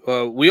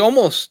P5, we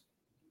almost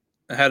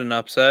had an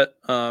upset.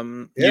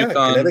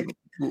 UConn,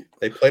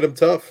 they played them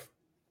tough.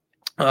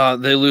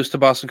 They lose to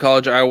Boston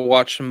College. I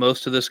watched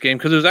most of this game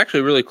because it was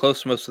actually really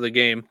close to most of the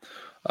game.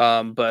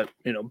 But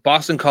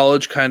Boston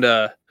College kind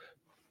of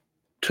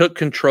took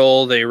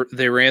control. They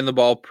ran the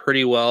ball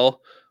pretty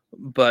well,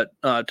 but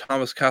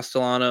Thomas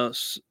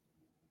Castellanos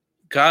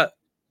got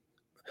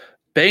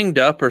banged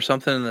up or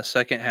something in the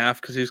second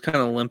half because he was kind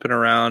of limping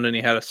around and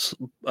he had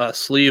a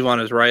sleeve on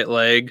his right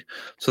leg.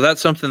 So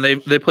that's something they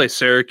play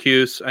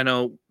Syracuse. I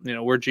know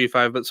we're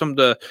G5, but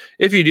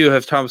if you do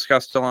have Thomas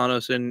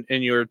Castellanos in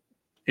your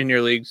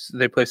leagues,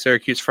 they play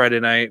Syracuse Friday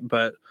night.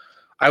 But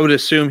I would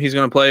assume he's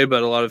going to play,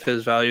 but a lot of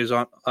his values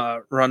on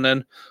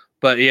running.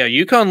 But yeah,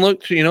 UConn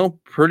looked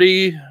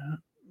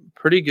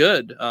pretty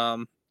good.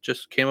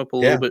 Just came up a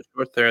little bit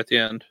short there at the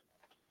end.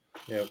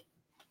 Yeah.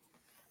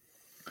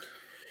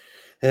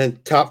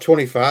 And top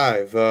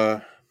 25,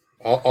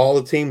 all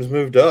the teams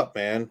moved up,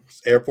 man.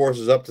 Air Force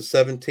is up to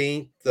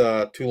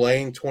 17th,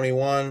 Tulane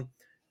 21,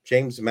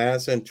 James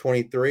Madison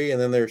 23, and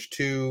then there's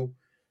two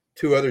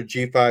other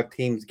G5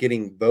 teams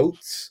getting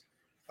votes.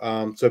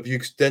 So if you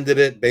extended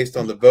it based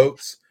on the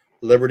votes,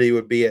 Liberty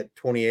would be at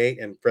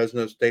 28 and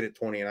Fresno State at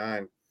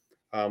 29.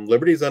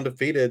 Liberty's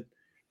undefeated,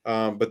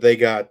 but they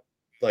got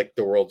like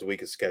the world's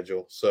weakest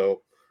schedule.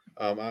 So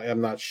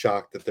I'm not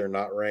shocked that they're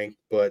not ranked,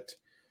 but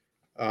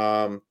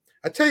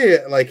I tell you,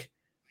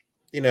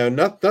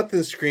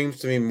 nothing screams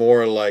to me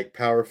more like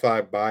Power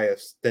 5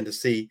 bias than to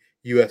see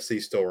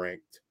USC still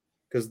ranked,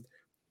 because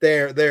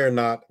they're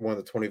not one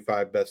of the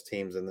 25 best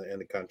teams in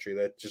the country.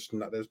 That's just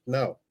not.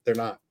 They're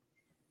not.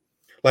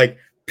 Like,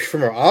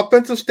 from an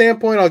offensive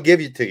standpoint, I'll give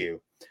it to you,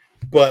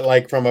 but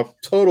like from a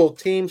total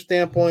team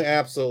standpoint,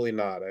 absolutely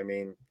not.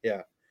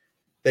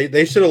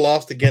 They should have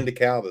lost again to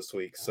Cal this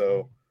week.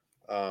 So,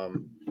 I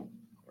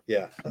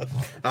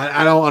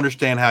don't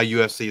understand how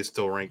USC is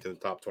still ranked in the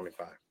top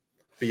 25.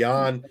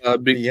 Beyond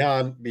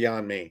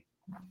me.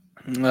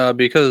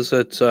 Because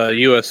it's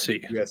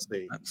USC.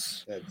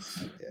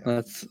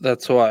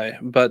 That's why.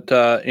 But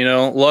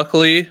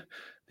luckily,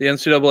 the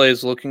NCAA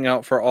is looking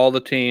out for all the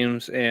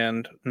teams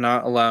and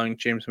not allowing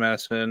James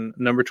Madison,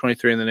 number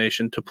 23 in the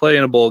nation, to play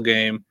in a bowl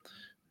game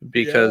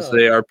because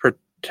they are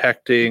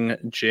protecting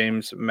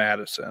James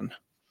Madison.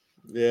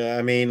 Yeah,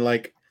 I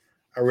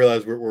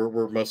realize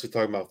we're mostly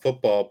talking about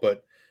football,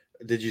 but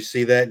Did you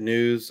see that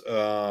news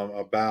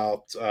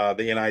about the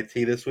NIT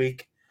this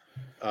week?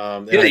 Yeah,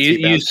 NIT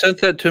you sent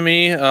that to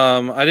me.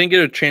 I didn't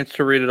get a chance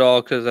to read it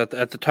all because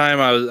at the time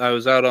I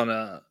was out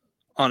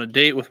on a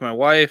date with my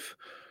wife,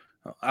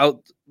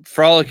 out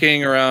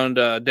frolicking around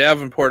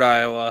Davenport,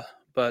 Iowa.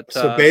 But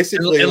So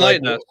basically,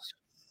 enlighten us.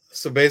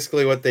 So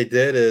basically, what they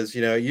did is,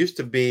 it used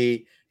to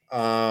be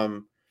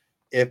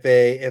if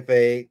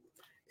it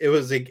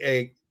was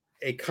a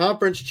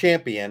conference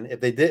champion, if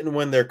they didn't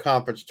win their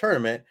conference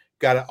tournament,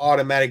 got an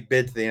automatic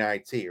bid to the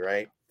NIT,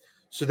 right?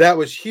 So that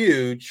was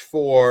huge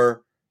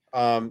for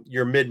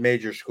your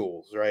mid-major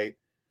schools, right?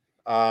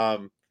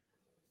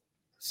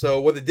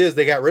 So what they did is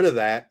they got rid of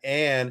that,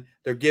 and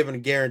they're giving a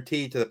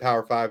guarantee to the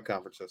Power 5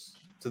 conferences,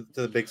 to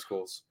the big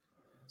schools.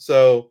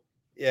 So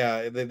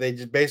yeah, they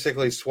just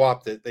basically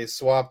swapped it. They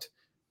swapped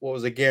what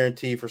was a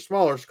guarantee for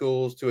smaller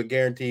schools to a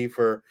guarantee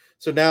for.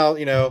 So now,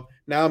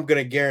 now I'm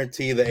going to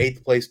guarantee the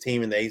 8th place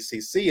team in the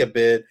ACC a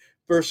bid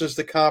versus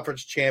the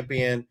conference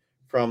champion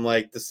from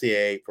like the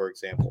CAA, for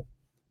example.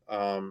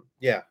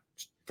 Yeah,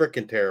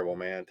 freaking terrible,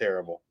 man,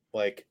 terrible.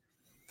 Like,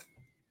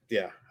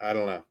 yeah, I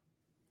don't know.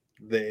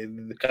 They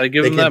Gotta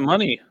give them that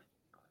money.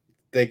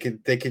 They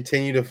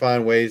continue to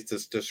find ways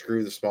to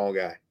screw the small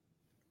guy,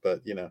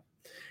 but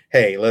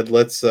hey,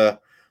 let's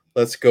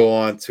go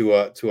on to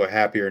a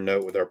happier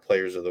note with our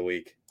players of the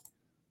week.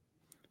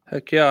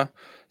 Heck yeah!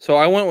 So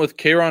I went with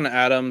K'Ron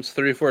Adams,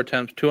 34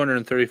 attempts,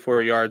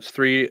 234 yards,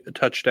 3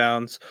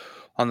 touchdowns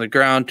on the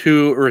ground,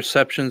 2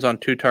 receptions on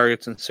 2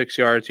 targets and 6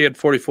 yards. He had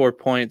 44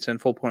 points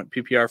and full point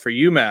PPR for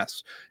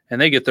UMass, and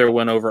they get their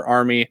win over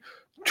Army.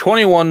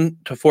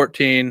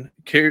 21-14,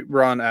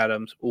 K'Ron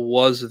Adams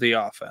was the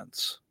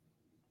offense.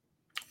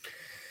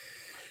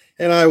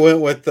 And I went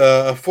with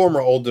a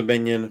former Old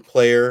Dominion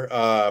player,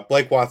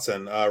 Blake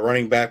Watson,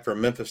 running back for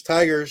Memphis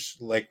Tigers.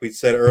 Like we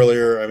said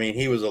earlier, I mean,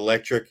 he was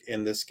electric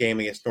in this game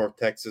against North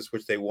Texas,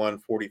 which they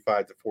won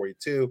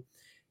 45-42.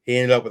 He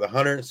ended up with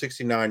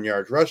 169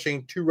 yards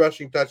rushing, 2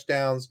 rushing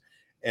touchdowns,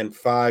 and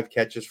 5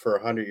 catches for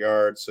 100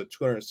 yards, so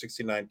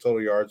 269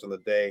 total yards on the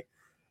day.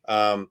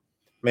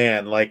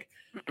 Man, like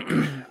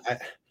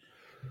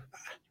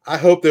I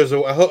hope there's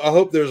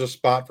a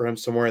spot for him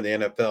somewhere in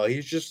the NFL.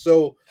 He's just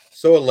so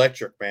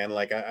electric, man.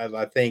 Like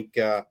I think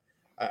I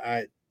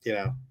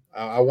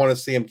want to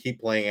see him keep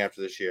playing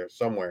after this year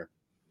somewhere.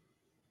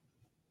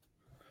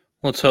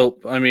 Let's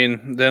hope. I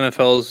mean, the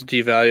NFL is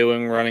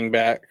devaluing running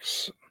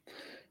backs,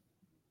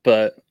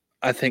 but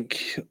I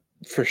think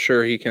for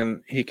sure he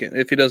can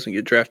if he doesn't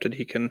get drafted,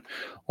 he can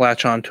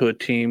latch onto a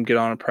team, get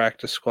on a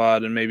practice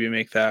squad, and maybe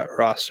make that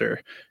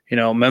roster.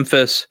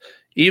 Memphis,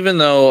 even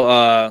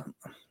though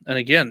and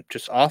again,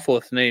 just awful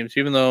with names,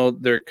 even though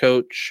their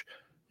coach,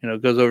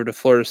 goes over to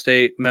Florida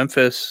State,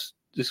 Memphis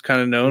is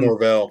kind of known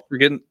for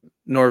getting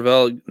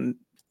Norvell.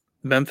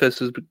 Memphis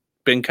has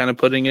been kind of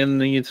putting in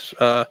these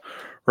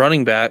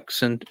running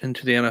backs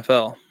into the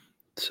NFL.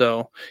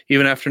 So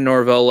even after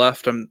Norvell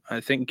left, I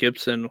think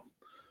Gibson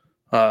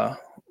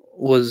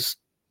was,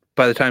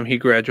 by the time he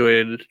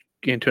graduated,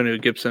 Antonio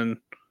Gibson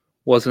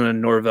wasn't a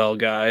Norvell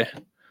guy.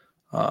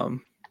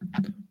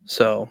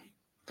 So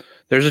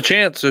there's a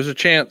chance.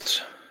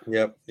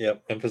 Yep.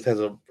 Memphis has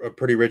a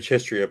pretty rich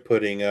history of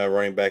putting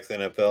running backs in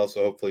the NFL,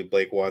 so hopefully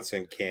Blake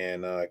Watson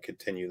can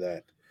continue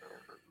that.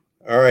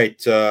 All right,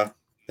 now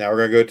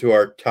we're going to go to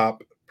our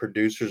top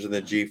producers in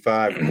the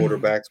G5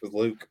 quarterbacks with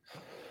Luke.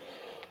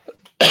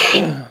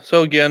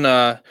 So again,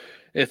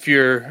 if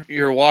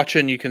you're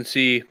watching, you can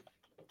see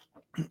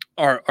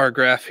our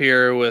graph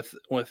here with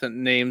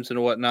names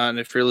and whatnot. And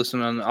if you're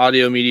listening on the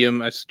audio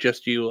medium, I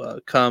suggest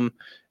you come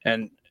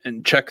and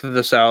check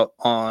this out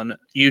on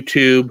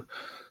YouTube.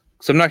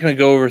 So I'm not going to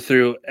go over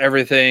through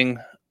everything,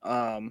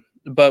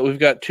 but we've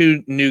got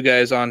 2 new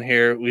guys on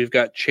here. We've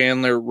got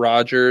Chandler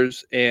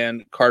Rogers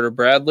and Carter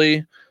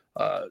Bradley.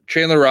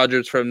 Chandler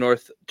Rogers from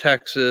North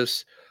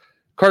Texas,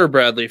 Carter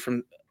Bradley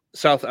from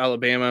South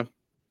Alabama.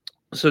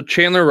 So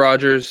Chandler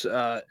Rogers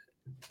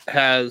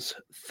has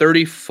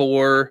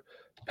 34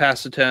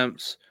 pass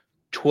attempts,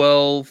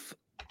 12,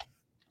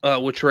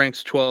 which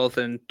ranks 12th,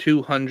 and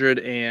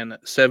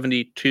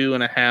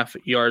 272.5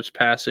 yards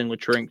passing,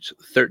 which ranks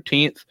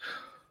 13th.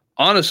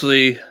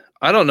 Honestly,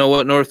 I don't know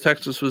what North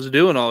Texas was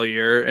doing all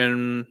year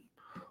and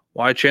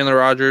why Chandler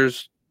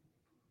Rogers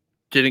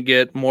didn't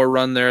get more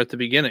run there at the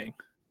beginning.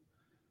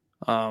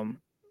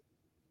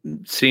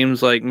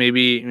 Seems like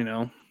maybe,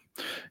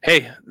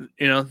 hey,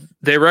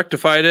 they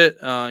rectified it.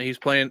 He's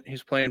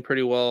playing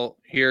pretty well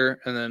here,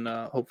 and then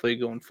hopefully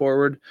going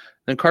forward.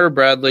 Then Carter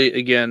Bradley,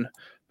 again,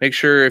 make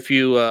sure if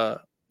you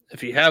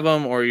have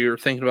him or you're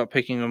thinking about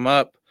picking him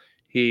up,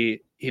 he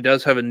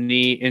does have a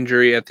knee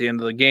injury at the end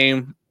of the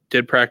game.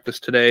 Did practice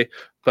today,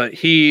 but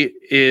he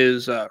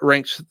is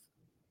ranks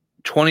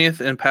 20th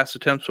in pass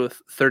attempts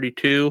with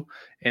 32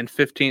 and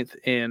 15th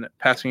in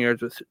passing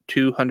yards with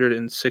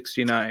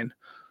 269.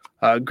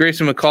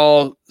 Grayson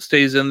McCall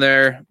stays in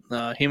there.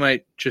 He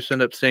might just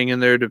end up staying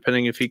in there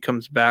depending if he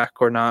comes back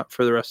or not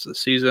for the rest of the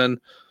season.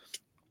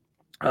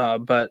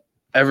 But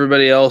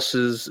everybody else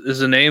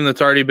is a name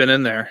that's already been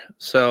in there.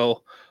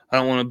 So I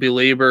don't want to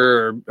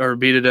belabor or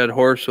beat a dead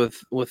horse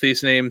with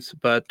these names,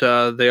 but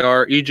they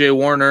are EJ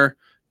Warner,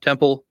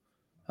 Temple.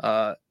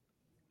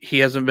 He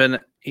hasn't been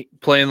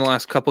playing the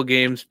last couple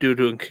games due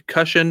to a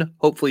concussion.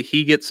 Hopefully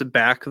he gets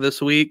back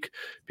this week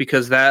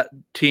because that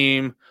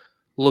team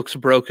looks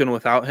broken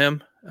without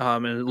him,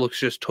 and it looks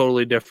just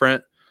totally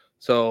different.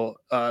 So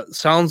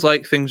sounds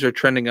like things are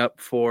trending up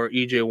for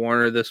EJ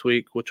Warner this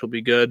week, which will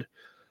be good.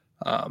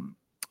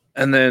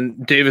 And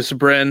then Davis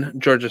Brin,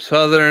 Georgia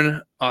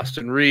Southern,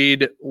 Austin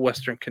Reed,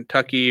 Western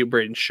Kentucky,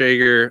 Braden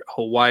Shager,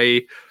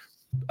 Hawaii,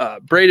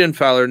 Braden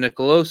Fowler,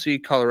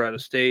 Nicolosi, Colorado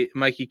State,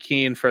 Mikey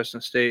Keene,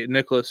 Fresno State,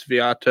 Nicholas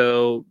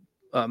Viato,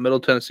 Middle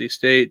Tennessee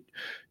State,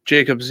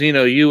 Jacob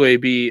Zeno,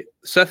 UAB,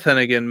 Seth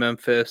Hennigan,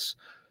 Memphis.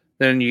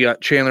 Then you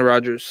got Chandler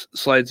Rogers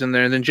slides in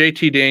there. And then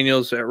JT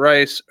Daniels at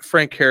Rice,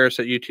 Frank Harris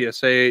at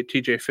UTSA,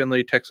 TJ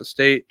Finley, Texas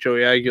State,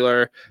 Joey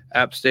Aguilar,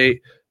 App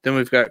State. Then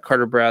we've got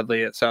Carter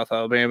Bradley at South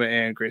Alabama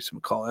and Grayson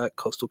McCall at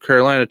Coastal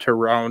Carolina to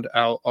round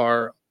out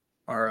our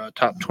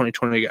top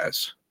 2020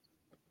 guys.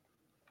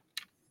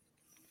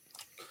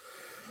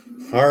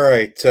 All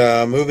right,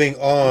 moving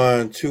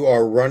on to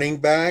our running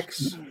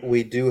backs.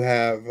 We do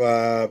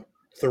have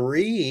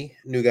 3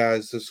 new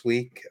guys this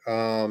week.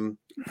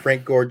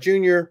 Frank Gore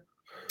Jr.,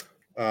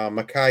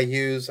 Mekhi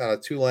Hughes out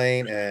of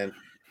Tulane, and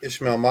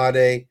Ishmael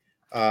Made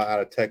out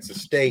of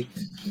Texas State.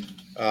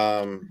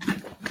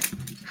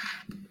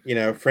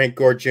 Frank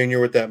Gore Jr.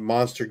 with that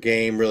monster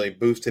game really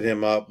boosted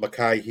him up.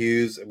 Mekhi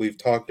Hughes, we've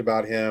talked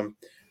about him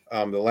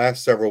the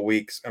last several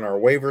weeks in our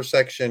waiver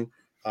section.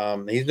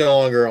 He's no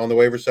longer on the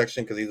waiver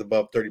section because he's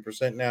above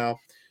 30% now,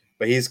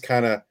 but he's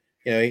kind of,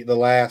 the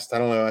last,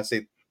 I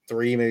say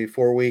 3, maybe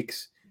 4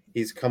 weeks,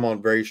 he's come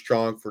on very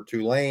strong for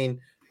Tulane.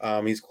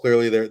 He's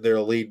clearly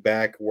their lead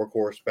back,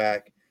 workhorse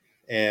back.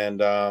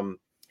 And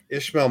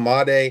Ishmael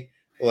Made,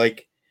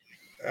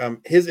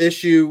 his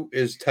issue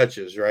is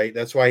touches, right?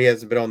 That's why he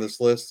hasn't been on this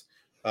list,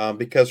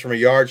 because from a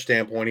yard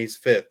standpoint, he's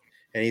 5th,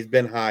 and he's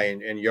been high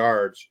in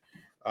yards.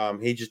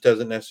 He just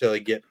doesn't necessarily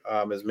get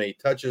as many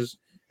touches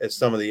as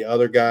some of the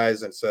other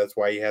guys, and so that's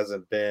why he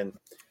hasn't been,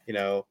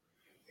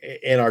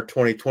 in our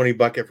 2020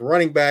 bucket for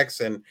running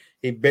backs. And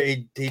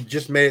he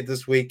just made it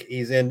this week.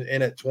 He's in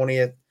at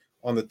 20th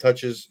on the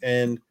touches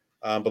end,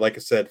 but like I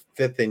said,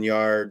 5th in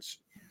yards.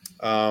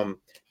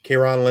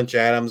 Kieran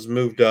Lynch-Adams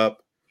moved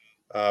up.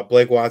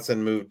 Blake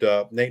Watson moved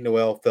up. Nate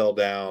Noel fell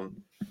down.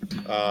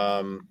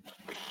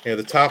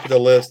 The top of the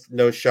list,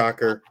 no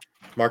shocker,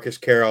 Marcus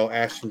Carroll,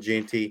 Ashton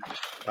Jeanty,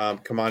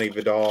 Kamani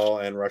Vidal,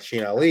 and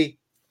Rasheen Ali.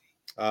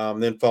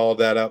 Then followed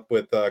that up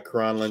with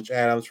Kieran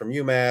Lynch-Adams from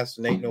UMass,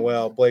 Nate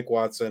Noel, Blake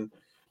Watson,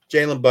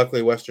 Jalen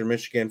Buckley, Western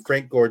Michigan,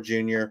 Frank Gore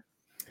Jr.,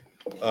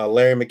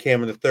 Larry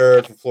McCammon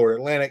III from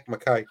Florida Atlantic,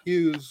 Mekhi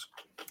Hughes,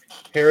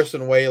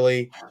 Harrison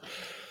Whaley,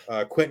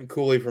 Quentin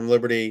Cooley from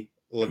Liberty,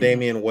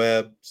 LaDamian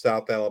Webb,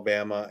 South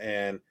Alabama,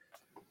 and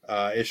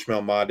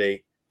Ishmael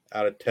Made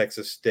out of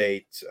Texas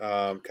State.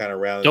 Kind of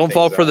rounding. Don't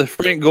fall for the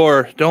Frank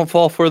Gore. Don't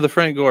fall for the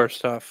Frank Gore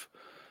stuff.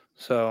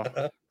 So,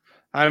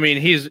 I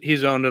mean,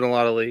 he's owned in a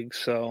lot of leagues,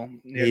 so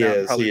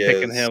you're probably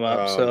picking him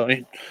up. So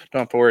you don't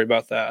have to worry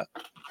about that.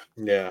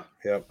 Yeah.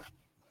 Yep.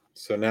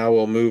 So now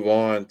we'll move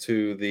on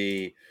to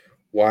the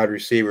wide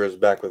receivers.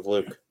 Back with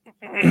Luke.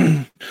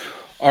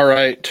 All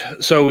right.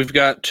 So we've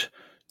got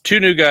 2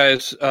 new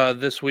guys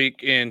this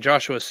week in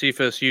Joshua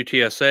Cephas,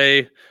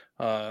 UTSA.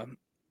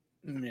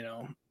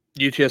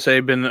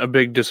 UTSA been a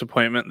big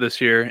disappointment this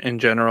year in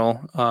general,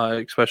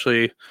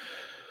 especially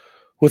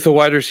with the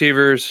wide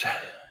receivers.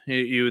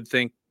 You would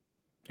think,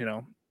 you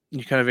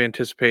kind of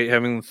anticipate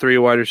having 3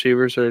 wide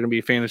receivers that are going to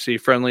be fantasy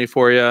friendly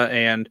for you,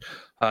 and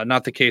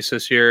not the case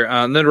this year.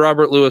 And then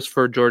Robert Lewis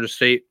for Georgia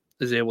State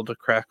is able to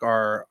crack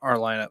our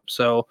lineup.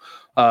 So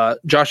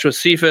Joshua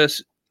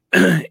Cephas,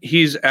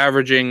 he's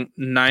averaging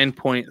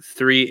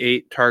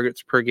 9.38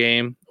 targets per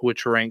game,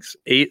 which ranks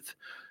 8th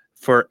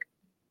for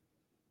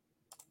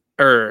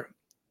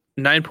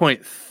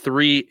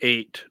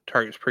 9.38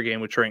 targets per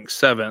game, which ranks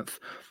 7th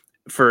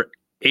for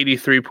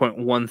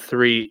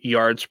 83.13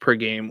 yards per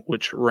game,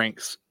 which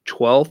ranks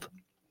 12th.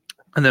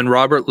 And then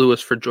Robert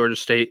Lewis for Georgia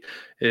State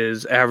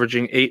is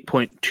averaging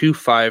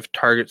 8.25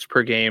 targets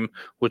per game,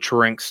 which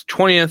ranks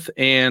 20th,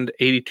 and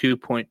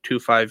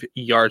 82.25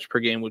 yards per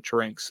game, which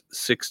ranks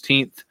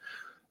 16th.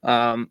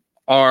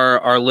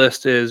 Our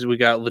list is, we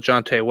got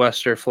LeJontay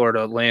Wester,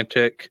 Florida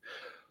Atlantic,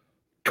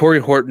 Torrey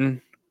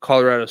Horton,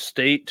 Colorado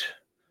State,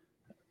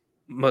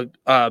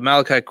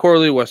 Malachi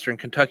Corley, Western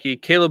Kentucky,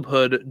 Caleb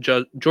Hood,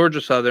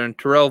 Georgia Southern,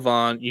 Terrell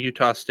Vaughn,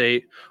 Utah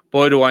State.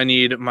 Boy, do I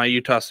need my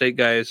Utah State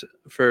guys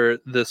for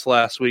this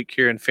last week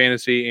here in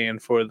fantasy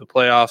and for the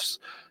playoffs.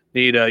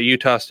 Need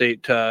Utah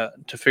State to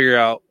figure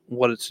out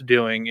what it's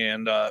doing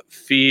and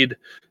feed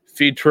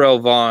Terrell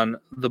Vaughn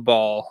the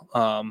ball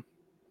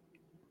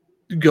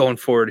going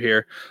forward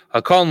here.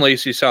 Colin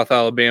Lacey, South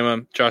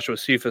Alabama, Joshua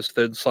Cephas,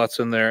 then slots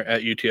in there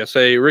at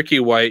UTSA. Ricky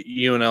White,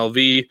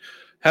 UNLV,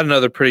 had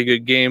another pretty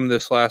good game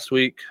this last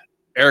week.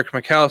 Eric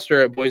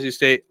McAllister at Boise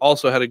State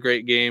also had a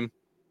great game.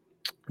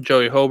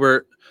 Joey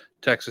Hobart,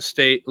 Texas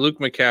State, Luke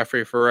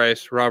McCaffrey for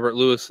Rice, Robert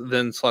Lewis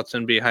then slots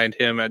in behind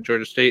him at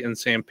Georgia State, and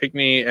Sam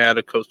Pinckney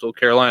at Coastal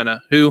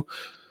Carolina, who,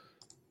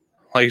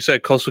 like you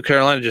said, Coastal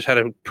Carolina just had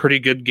a pretty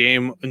good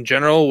game in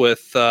general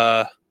with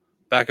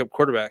backup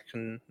quarterback,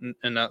 and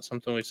that's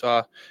something we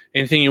saw.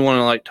 Anything you want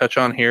to like touch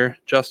on here,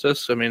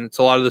 Justice? I mean, it's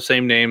a lot of the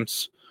same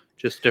names,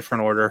 just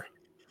different order.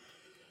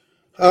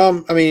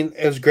 I mean,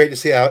 it was great to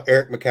see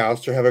Eric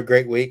McAllister have a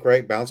great week,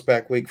 right? Bounce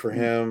back week for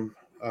him.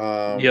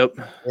 Yep.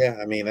 Yeah,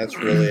 I mean, that's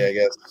really, I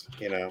guess,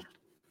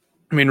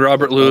 I mean,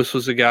 Robert Lewis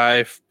was a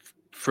guy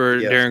for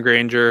Yes. Darren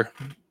Granger.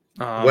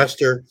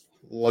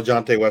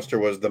 LaJohntay Wester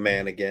was the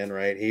man again,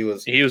 right? He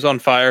was on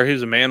fire. He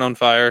was a man on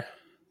fire.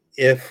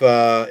 If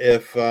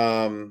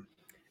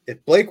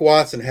Blake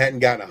Watson hadn't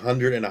gotten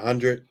 100 and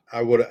 100,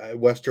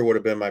 Wester would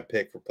have been my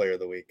pick for Player of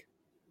the Week.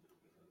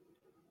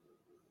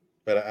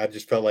 But I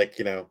just felt like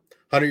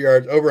 100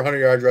 yards, over 100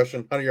 yards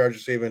rushing, 100 yards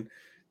receiving.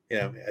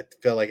 I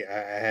felt like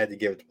I had to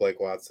give it to Blake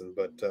Watson,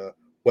 but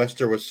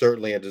Wester was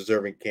certainly a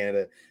deserving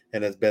candidate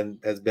and has been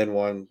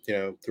one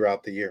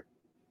throughout the year.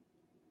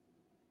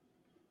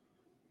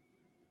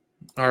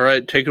 All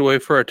right, take it away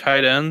for our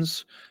tight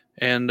ends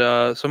and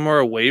some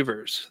more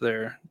waivers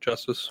there,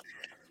 Justice.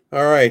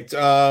 All right,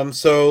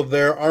 so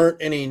there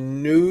aren't any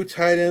new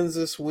tight ends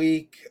this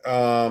week.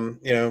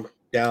 Dallin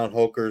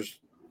Holker's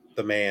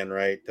the man,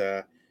 right?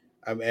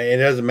 I mean, it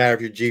doesn't matter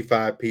if you're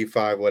G5,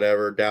 P5,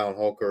 whatever. Dallin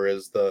Holker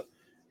is the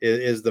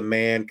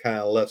man, kind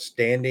of left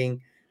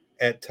standing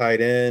at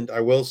tight end.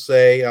 I will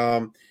say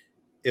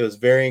it was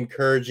very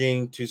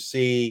encouraging to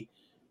see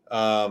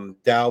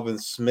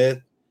Dalvin Smith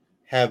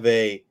have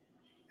a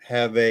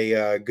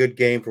good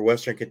game for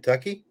Western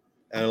Kentucky,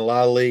 and in a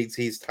lot of leagues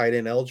he's tight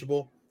end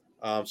eligible.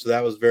 So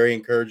that was very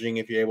encouraging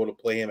if you're able to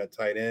play him at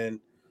tight end.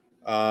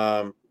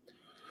 Other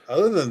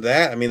than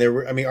that,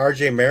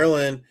 RJ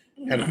Maryland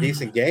had a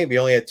decent game. He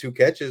only had 2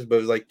 catches, but it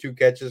was like 2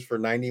 catches for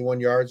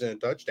 91 yards and a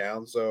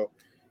touchdown. So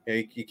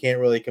you can't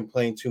really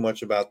complain too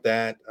much about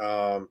that.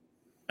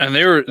 And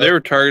they were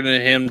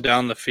targeting him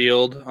down the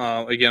field.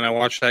 Again, I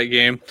watched that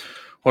game.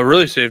 What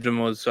really saved him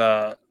was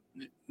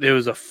it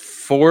was a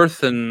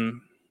 4th and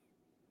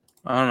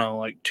I don't know,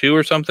 like 2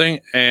 or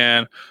something,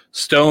 and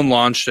Stone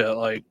launched it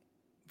like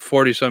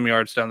 40-some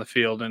yards down the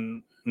field,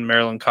 and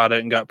Maryland caught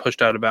it and got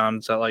pushed out of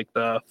bounds at like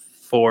the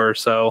 4 or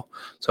so.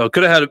 So it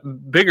could have had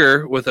it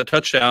bigger with a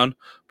touchdown,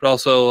 but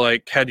also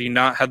like had you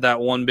not had that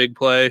one big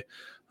play,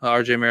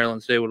 RJ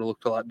Maryland's day would have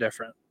looked a lot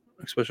different,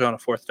 especially on a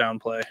 4th down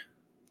play.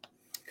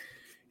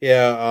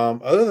 Yeah.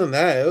 Other than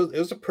that, it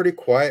was a pretty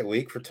quiet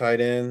week for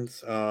tight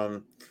ends.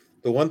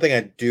 The one thing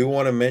I do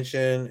want to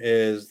mention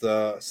is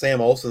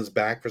Sam Olsen's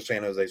back for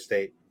San Jose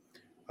State,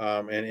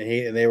 and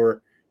they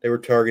were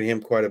targeting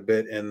him quite a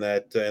bit in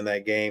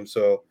that game.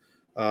 So,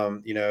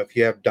 if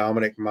you have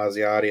Dominic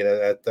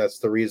Mazziotti, that's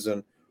the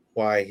reason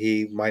why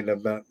he might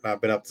have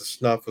not been up to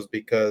snuff, was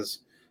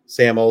because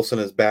Sam Olsen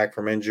is back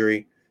from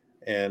injury,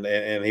 and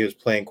he was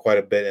playing quite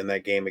a bit in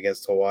that game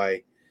against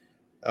Hawaii.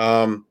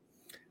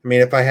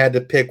 If I had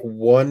to pick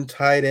one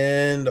tight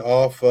end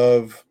off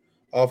of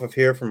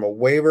here from a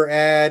waiver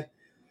ad,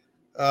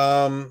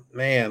 I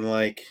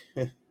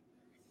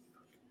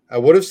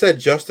would have said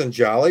Justin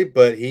Jolly,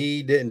 but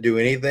he didn't do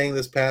anything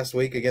this past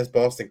week against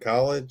Boston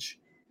College.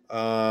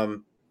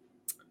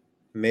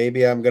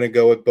 Maybe I'm going to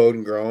go with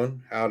Bowden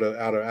Groen out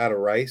of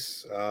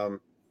Rice.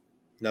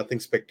 Nothing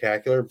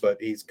spectacular,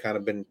 but he's kind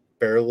of been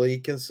fairly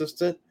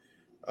consistent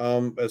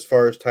as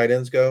far as tight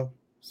ends go.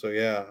 So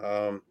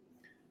yeah,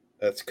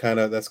 that's kind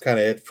of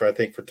it for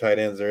tight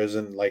ends. There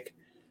isn't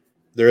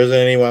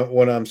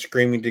anyone I'm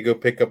screaming to go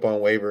pick up on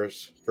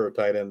waivers for a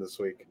tight end this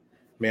week.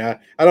 I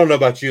don't know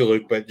about you,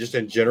 Luke, but just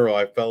in general,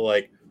 I felt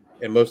like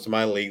in most of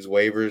my leagues,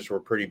 waivers were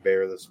pretty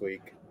bare this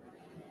week.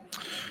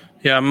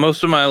 Yeah,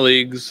 most of my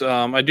leagues,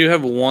 I do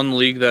have one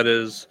league that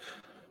is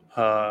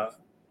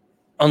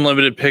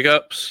unlimited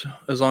pickups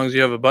as long as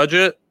you have a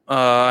budget.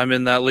 I'm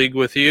in that league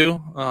with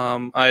you.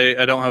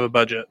 I don't have a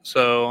budget,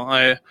 so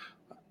I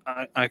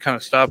kind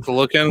of stopped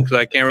looking because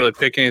I can't really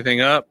pick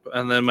anything up.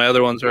 And then my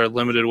other ones are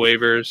limited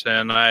waivers,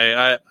 and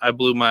I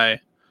blew my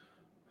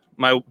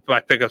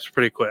pickups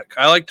pretty quick.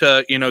 I like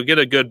to, get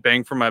a good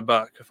bang for my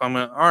buck. If I'm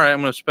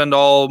going to spend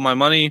all my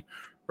money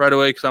right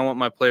away because I want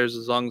my players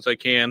as long as I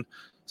can.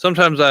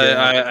 Sometimes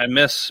I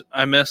miss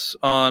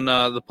on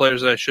the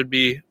players that I should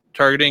be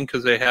targeting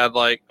because they had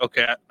I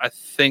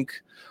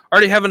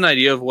already have an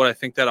idea of what I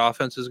think that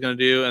offense is going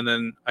to do, and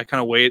then I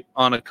kind of wait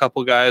on a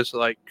couple guys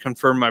to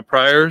confirm my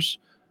priors,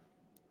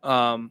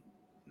 and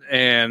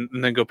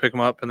then go pick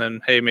them up, and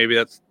then hey, maybe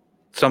that's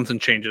something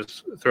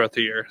changes throughout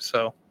the year.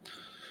 So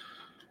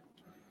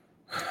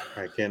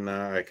I can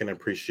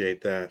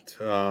appreciate that.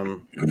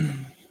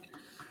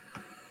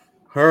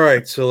 All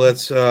right, so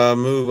let's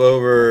move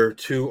over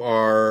to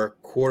our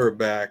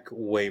quarterback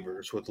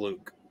waivers with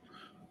Luke.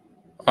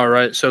 All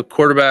right, so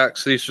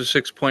quarterbacks, these are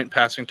 6-point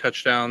passing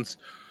touchdowns.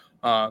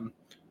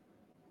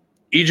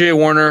 EJ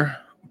Warner,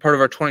 part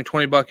of our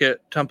 2020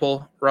 bucket.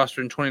 Temple,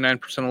 rostered in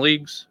 29% of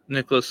leagues.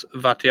 Nicholas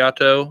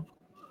Vattiato,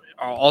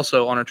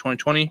 also on our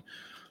 2020.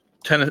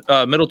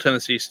 Middle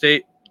Tennessee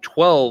State,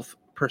 12%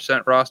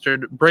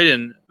 rostered.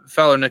 Braden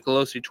Fowler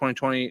Nicolosi,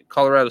 2020.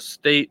 Colorado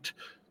State,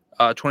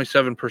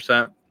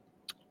 27%.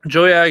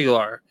 Joey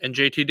Aguilar and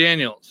JT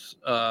Daniels,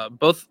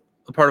 both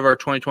a part of our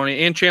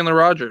 2020, and Chandler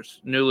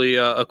Rogers, newly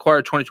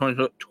acquired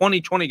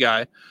 2020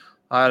 guy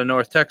out of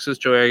North Texas.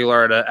 Joey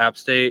Aguilar at App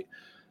State.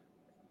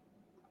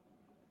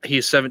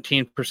 He's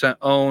 17%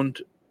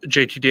 owned.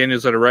 JT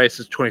Daniels at Rice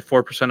is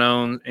 24%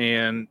 owned,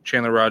 and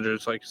Chandler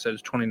Rogers, like I said,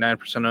 is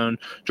 29% owned.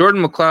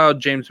 Jordan McLeod,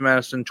 James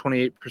Madison,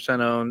 28%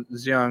 owned.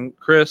 Zion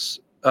Chris,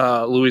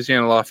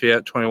 Louisiana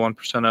Lafayette,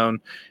 21% owned.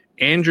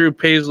 Andrew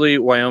Paisley,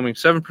 Wyoming,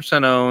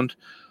 7% owned.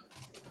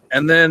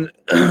 And then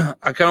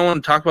I kind of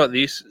want to talk about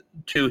these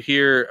two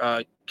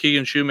here.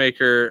 Keegan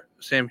Shoemaker,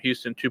 Sam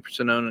Houston,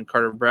 2% owned, and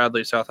Carter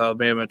Bradley, South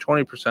Alabama,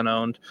 20%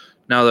 owned.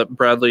 Now that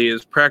Bradley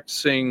is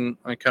practicing,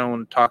 I kind of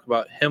want to talk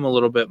about him a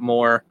little bit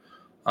more.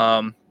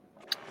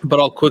 But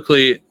I'll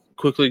quickly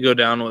go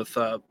down with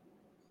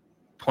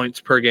points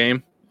per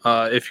game.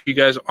 If you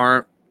guys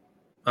aren't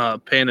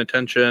paying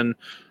attention,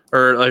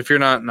 or if you're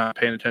not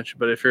paying attention,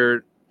 but if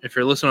you're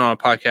listening on a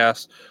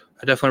podcast,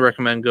 I definitely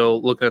recommend go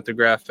look at the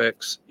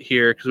graphics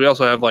here, because we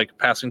also have like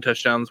passing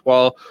touchdowns.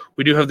 While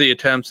we do have the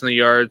attempts and the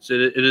yards,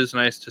 it is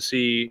nice to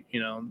see,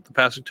 the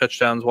passing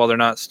touchdowns. While they're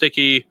not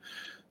sticky,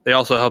 they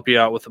also help you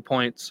out with the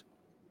points.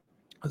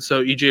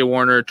 So EJ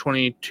Warner,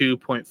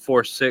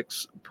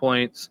 22.46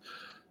 points.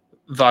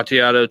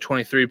 Vattiato,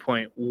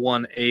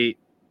 23.18.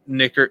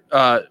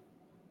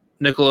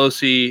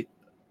 Nicolosi,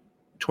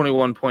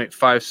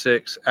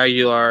 21.56.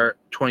 Aguilar,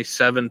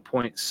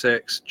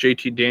 27.6.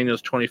 JT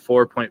Daniels,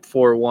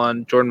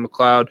 24.41. Jordan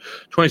McLeod,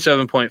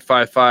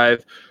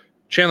 27.55.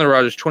 Chandler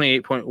Rogers,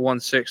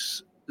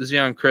 28.16.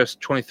 Zion Chris,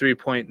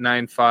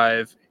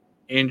 23.95.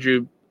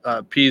 Andrew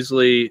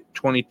Peasley,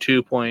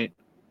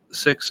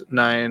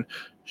 22.69.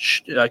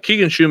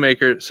 Keegan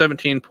Shoemaker,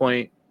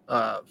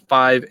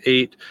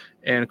 17.58.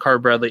 And Carter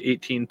Bradley,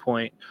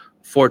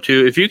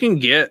 18.42. If you can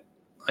get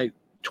like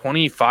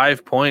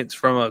 25 points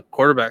from a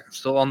quarterback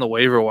still on the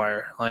waiver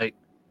wire, like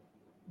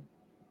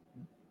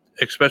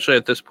especially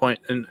at this point,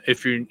 and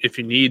if you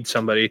need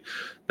somebody,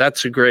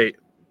 that's great.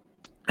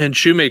 And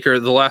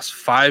Shoemaker, the last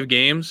 5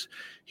 games,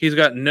 he's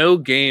got no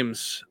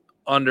games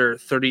under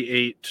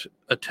 38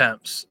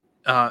 attempts,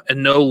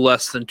 and no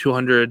less than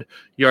 200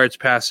 yards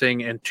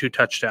passing and 2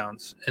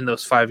 touchdowns in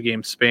those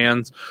 5-game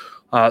spans.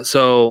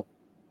 So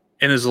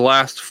in his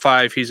last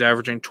 5, he's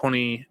averaging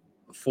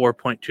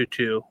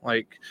 24.22.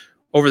 Like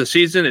over the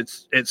season,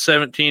 it's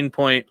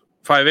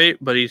 17.58,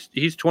 but he's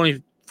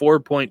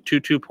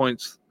 24.22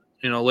 points.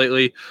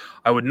 Lately,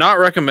 I would not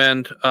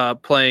recommend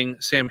playing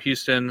Sam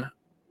Houston.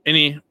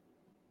 Anybody?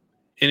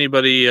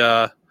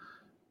 I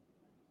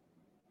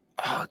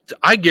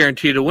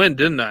guaranteed a win,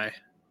 didn't I?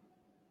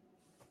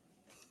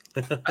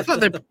 I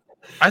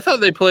thought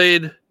they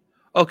played.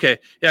 Okay,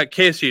 yeah,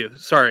 KSU.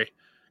 Sorry.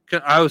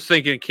 I was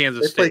thinking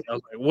Kansas State. I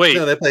was like, wait.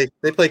 No, they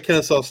play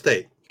Kennesaw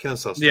State.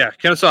 Yeah,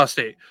 Kennesaw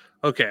State.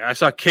 Okay, I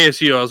saw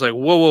KSU. I was like,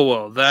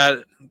 whoa.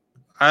 That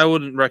I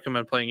wouldn't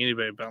recommend playing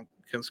anybody about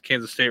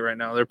Kansas State right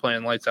now. They're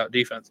playing lights out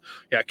defense.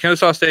 Yeah,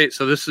 Kennesaw State.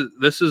 So this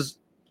is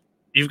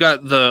you've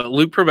got the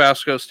Luke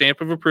Probasco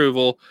stamp of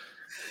approval.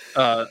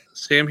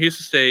 Sam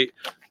Houston State,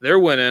 they're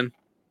winning.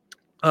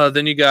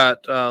 Then you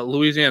got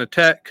Louisiana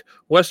Tech,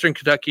 Western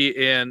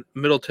Kentucky, and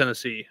Middle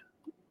Tennessee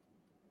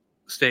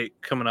State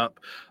coming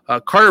up.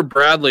 Carter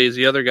Bradley is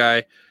the other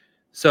guy.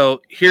 So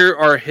here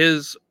are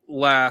his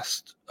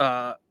last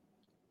 5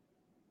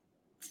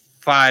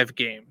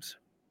 games.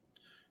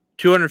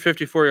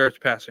 254 yards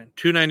passing,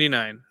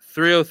 299,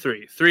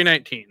 303,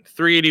 319,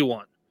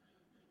 381.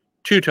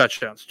 2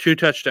 touchdowns, 3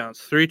 touchdowns,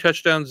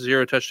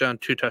 0 touchdown,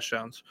 2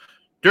 touchdowns.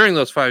 During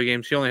those 5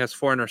 games, he only has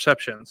 4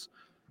 interceptions.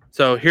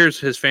 So here's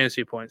his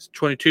fantasy points.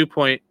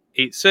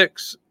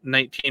 22.86,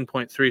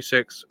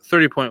 19.36,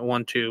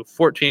 30.12,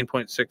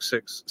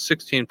 14.66,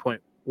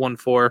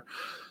 16.14.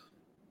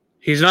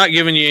 He's not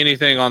giving you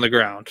anything on the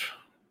ground.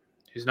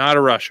 He's not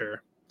a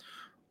rusher.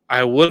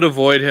 I would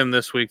avoid him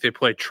this week. They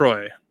play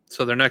Troy.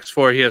 So their next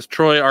 4, he has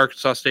Troy,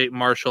 Arkansas State,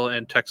 Marshall,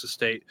 and Texas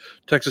State.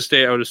 Texas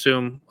State, I would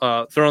assume,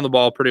 throwing the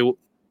ball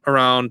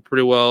around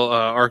pretty well.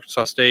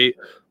 Arkansas State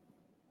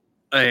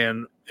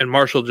and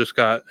Marshall just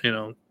got,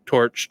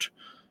 torched.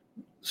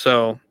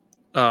 So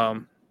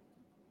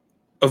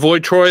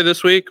avoid Troy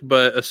this week,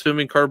 but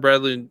assuming Carter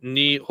Bradley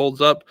knee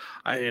holds up,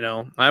 I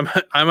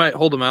might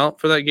hold him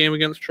out for that game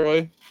against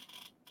Troy.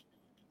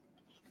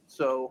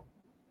 So,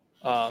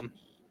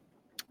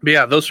 but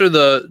yeah, those are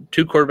the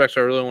 2 quarterbacks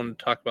I really want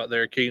to talk about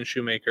there, Keegan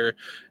Shoemaker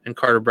and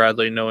Carter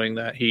Bradley, knowing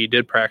that he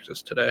did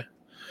practice today.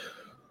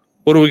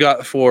 What do we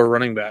got for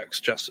running backs,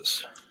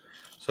 Justice?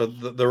 So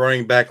the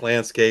running back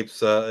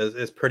landscapes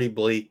is pretty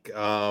bleak.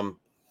 Dean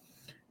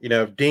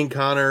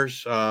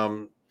Connors,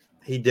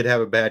 he did have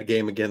a bad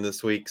game again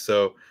this week.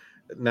 So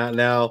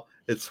now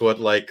it's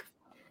like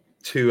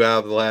 2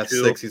 out of the last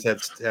 6. He's had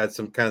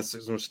some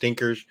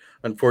stinkers.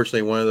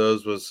 Unfortunately, one of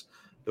those was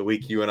the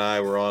week you and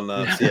I were on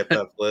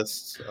CFF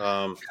lists.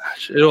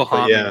 Gosh, it'll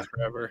haunt me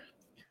forever.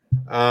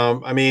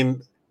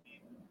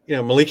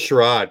 Malik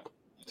Sherrod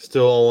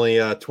still only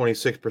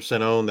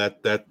 26% owned.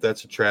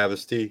 That's a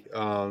travesty.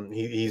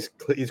 He's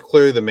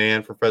clearly the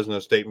man for Fresno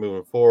State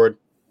moving forward.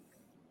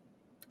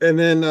 And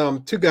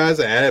then two guys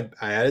I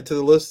added to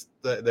the list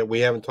that we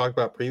haven't talked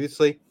about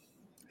previously,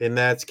 and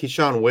that's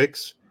Keyshawn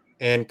Wicks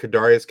and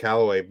Kadarius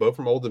Callaway, both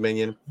from Old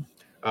Dominion.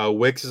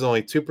 Wicks is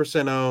only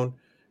 2% owned.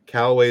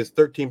 Callaway is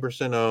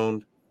 13%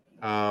 owned.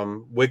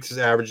 Wicks is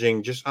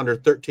averaging just under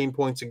 13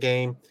 points a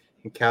game,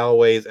 and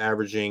Callaway is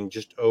averaging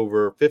just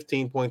over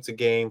 15 points a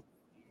game.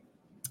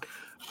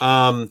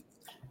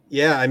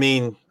 Yeah, I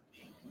mean,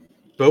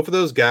 both of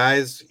those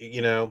guys,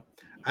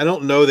 I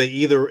don't know that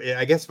either.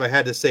 I guess if I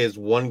had to say, is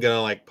one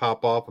gonna like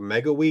pop off a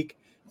mega week,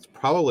 it's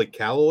probably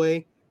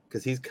Callaway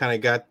because he's kind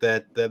of got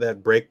that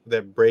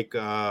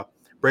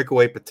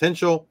breakaway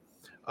potential.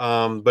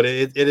 But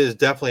it is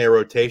definitely a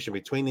rotation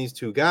between these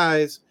two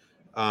guys.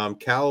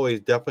 Callaway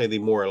is definitely the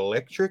more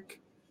electric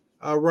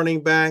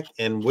running back,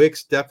 and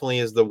Wicks definitely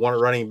is the one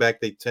running back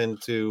they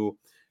tend to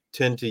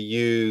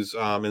use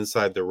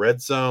inside the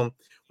red zone,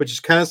 which is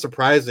kind of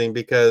surprising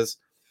because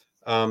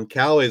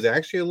Callaway is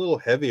actually a little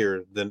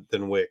heavier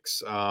than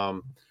Wicks.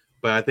 But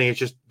I think it's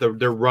just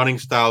their running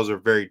styles are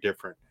very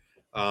different.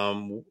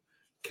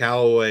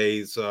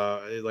 Callaway's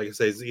like I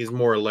say, he's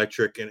more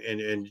electric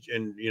and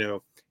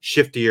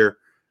shiftier,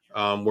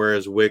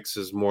 whereas Wicks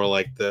is more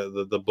like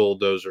the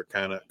bulldozer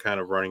kind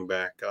of running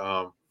back.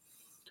 Those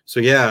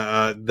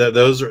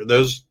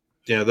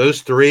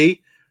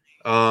three.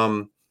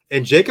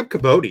 And Jacob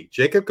Cabote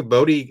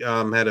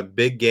had a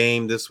big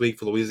game this week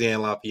for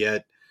Louisiana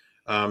Lafayette.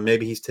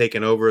 Maybe he's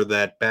taken over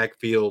that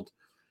backfield,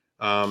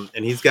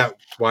 and he's got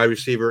wide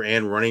receiver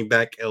and running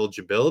back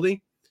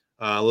eligibility.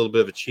 A little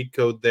bit of a cheat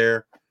code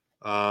there.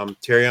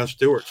 Terrion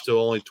Stewart still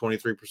only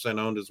 23%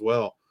 owned as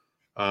well.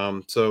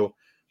 So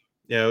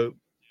the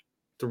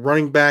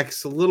running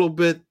back's a little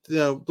bit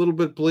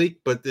bleak,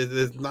 but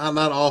it's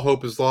not all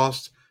hope is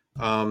lost.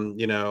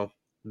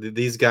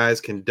 These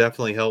guys can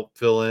definitely help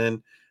fill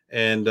in,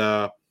 and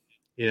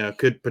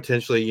could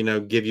potentially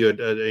give you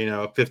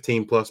a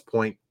 15 plus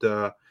point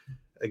a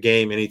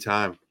game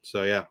anytime.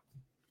 So yeah,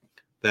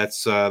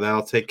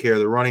 that'll take care of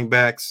the running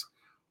backs.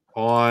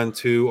 On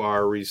to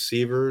our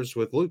receivers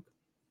with Luke.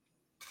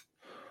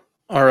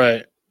 All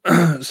right.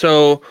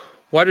 So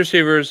wide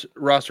receivers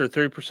roster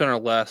 30% or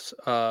less.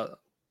 I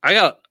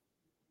got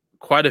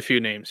quite a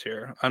few names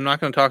here. I'm not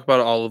going to talk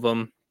about all of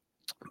them,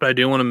 but I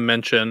do want to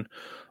mention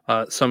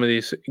some of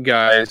these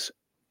guys.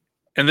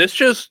 And this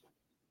just,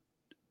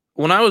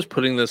 when I was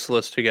putting this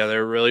list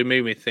together, really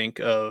made me think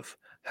of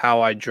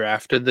how I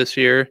drafted this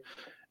year.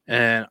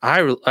 And I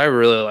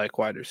really like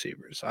wide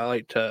receivers. I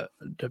like to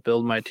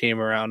build my team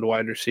around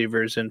wide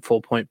receivers in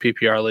full point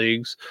PPR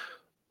leagues.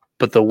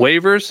 But the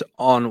waivers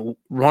on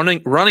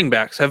running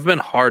backs have been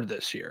hard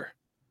this year.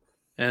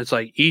 And it's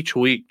like each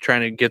week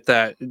trying to get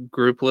that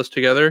group list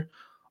together.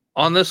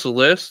 On this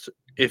list,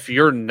 if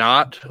you're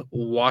not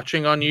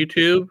watching on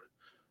YouTube,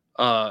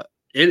 it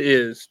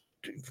is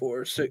 2,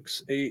 4,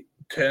 6, 8,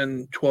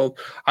 10, 12.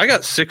 I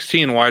got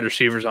 16 wide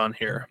receivers on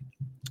here.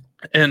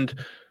 And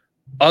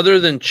other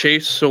than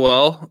Chase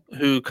Sewell,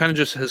 who kind of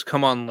just has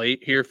come on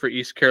late here for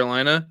East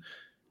Carolina,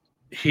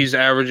 he's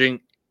averaging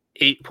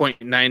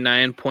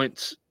 8.99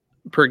 points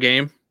per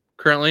game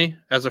currently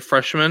as a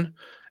freshman.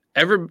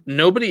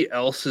 Nobody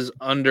else is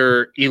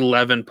under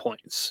 11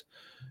 points.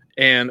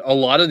 And a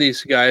lot of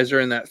these guys are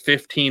in that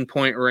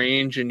 15-point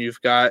range, and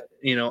you've got,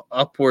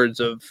 upwards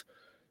of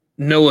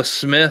Noah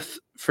Smith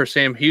for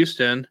Sam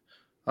Houston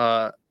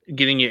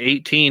getting you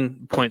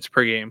 18 points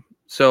per game.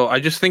 So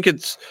I just think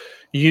it's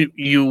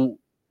you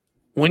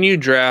when you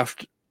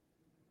draft,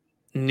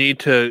 need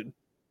to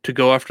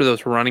go after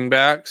those running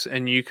backs,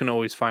 and you can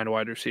always find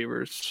wide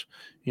receivers,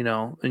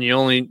 and you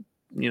only,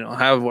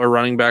 have a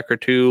running back or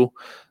two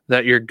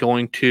that you're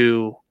going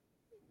to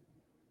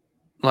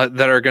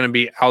that are going to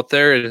be out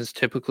there. It is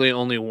typically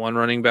only one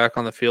running back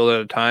on the field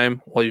at a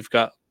time. While you've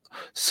got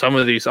some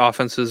of these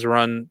offenses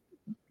run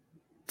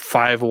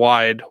 5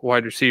 wide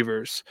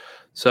receivers.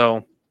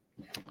 So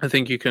I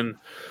think you can,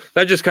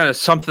 that just kind of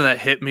something that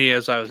hit me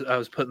as I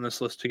was putting this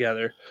list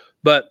together.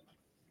 But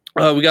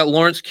we got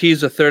Lawrence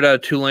Keys, a third out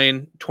of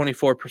Tulane,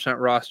 24%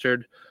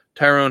 rostered.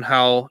 Tyrone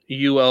Howell,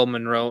 UL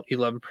Monroe,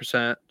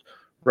 11%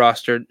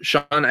 rostered.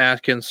 Sean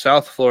Atkins,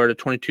 South Florida,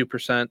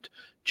 22%.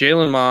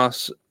 Jalen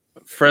Moss,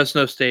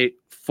 Fresno State,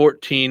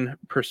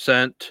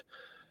 14%.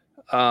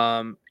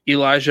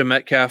 Elijah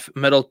Metcalf,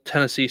 Middle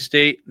Tennessee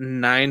State,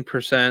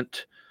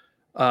 9%.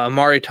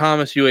 Amari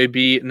Thomas,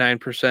 UAB,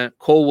 9%.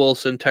 Cole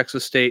Wilson,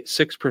 Texas State,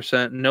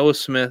 6%. Noah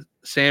Smith,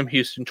 Sam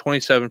Houston,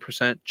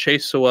 27%.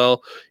 Chase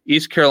Sewell,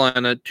 East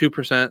Carolina,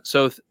 2%.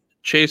 So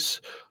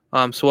Chase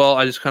Sewell,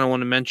 I just kind of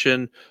want to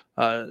mention,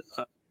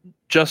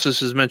 Justice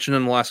has mentioned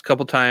him the last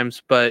couple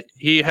times, but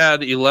he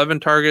had 11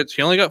 targets.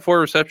 He only got 4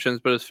 receptions,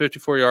 but it's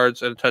 54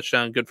 yards and a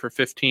touchdown, good for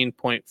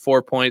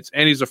 15.4 points.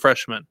 And he's a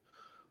freshman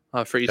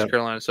for East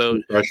Carolina. So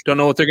don't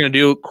know what they're going to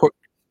do.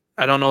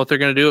 I don't know what they're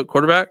going to do at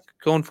quarterback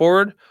going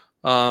forward.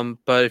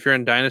 But if you're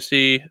in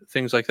Dynasty,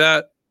 things like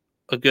that,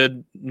 a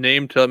good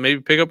name to maybe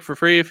pick up for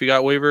free if you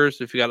got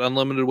waivers, if you got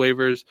unlimited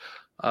waivers,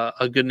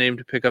 a good name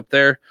to pick up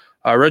there.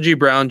 Reggie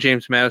Brown,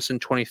 James Madison,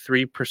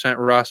 23%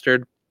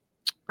 rostered.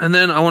 And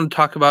then I want to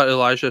talk about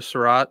Elijah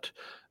Surratt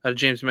out of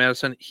James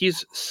Madison.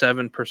 He's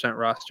 7%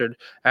 rostered,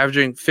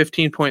 averaging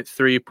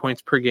 15.3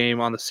 points per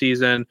game on the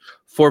season,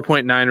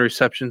 4.9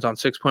 receptions on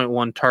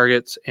 6.1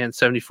 targets, and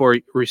 74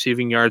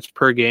 receiving yards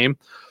per game.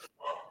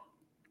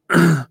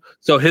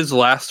 So his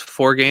last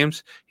 4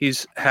 games,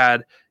 he's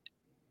had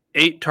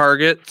 8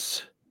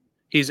 targets.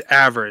 He's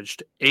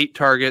averaged 8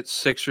 targets,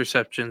 6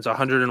 receptions,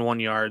 101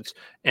 yards,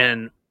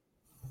 and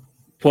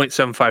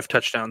 0.75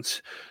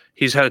 touchdowns.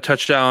 He's had a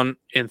touchdown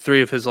in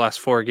 3 of his last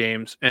 4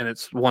 games, and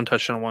it's 1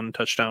 touchdown, 1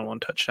 touchdown, 1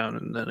 touchdown,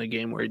 and then a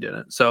game where he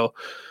didn't. So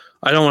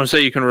I don't want to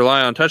say you can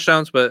rely on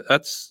touchdowns, but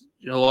that's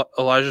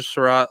Elijah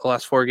Surratt, the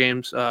last 4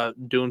 games,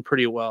 doing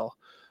pretty well.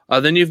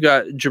 Then you've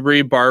got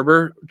Jabri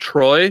Barber,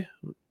 Troy.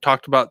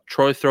 Talked about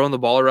Troy throwing the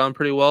ball around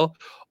pretty well.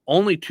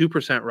 Only 2%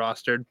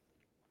 rostered.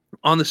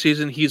 On the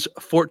season, he's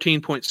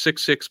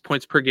 14.66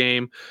 points per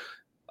game,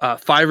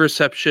 5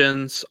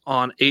 receptions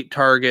on 8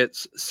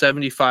 targets,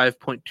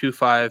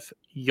 75.25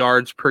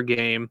 yards per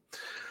game.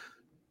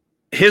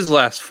 His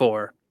last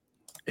 4,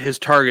 his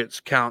targets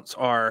counts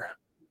are,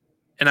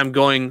 and I'm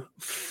going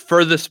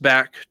furthest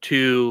back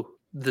to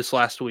this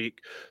last week.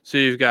 So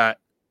you've got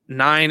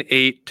 9,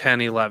 8,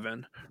 10,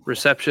 11.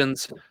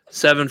 Receptions,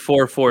 7,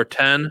 4, 4,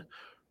 10.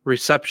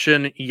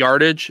 Reception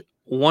yardage,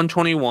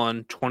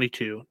 121,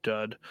 22,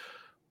 dud.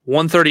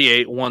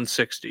 138,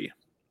 160.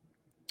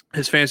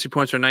 His fantasy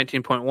points are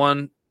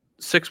 19.1,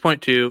 6.2,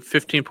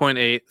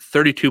 15.8,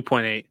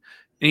 32.8. And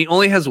he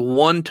only has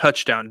 1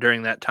 touchdown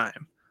during that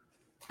time.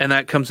 And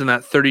that comes in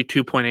that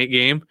 32.8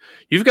 game.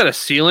 You've got a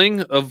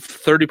ceiling of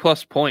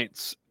 30-plus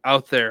points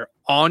out there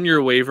on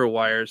your waiver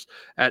wires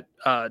at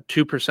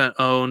 2%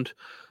 owned.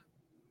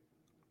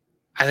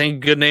 I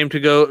think good name to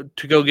go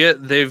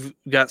get. They've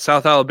got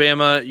South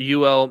Alabama,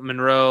 UL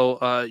Monroe,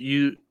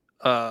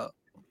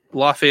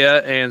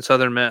 Lafayette, and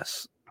Southern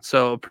Miss.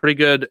 So pretty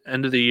good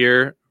end of the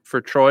year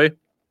for Troy.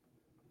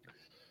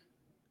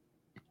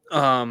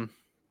 And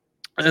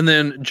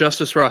then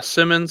Justice Ross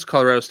Simmons,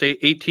 Colorado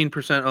State,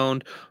 18%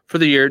 owned for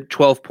the year,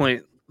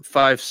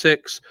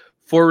 12.56,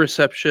 4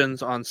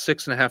 receptions on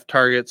 6.5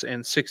 targets,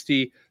 and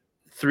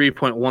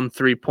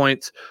 63.13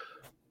 points.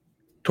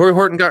 Torrey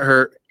Horton got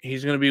hurt.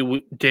 He's going to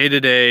be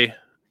day-to-day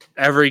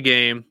every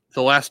game.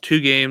 The last 2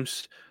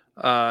 games,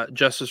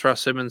 Justice Ross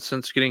Simmons,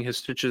 since getting his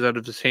stitches out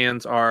of his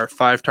hands, are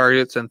 5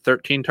 targets and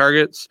 13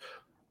 targets.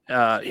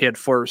 He had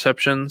 4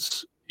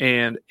 receptions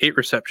and 8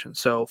 receptions.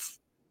 So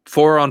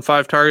 4 on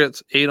 5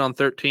 targets, 8 on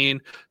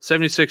 13,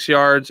 76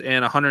 yards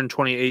and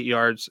 128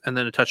 yards, and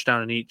then a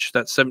touchdown in each.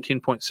 That's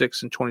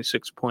 17.6 and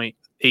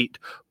 26.8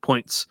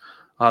 points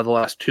the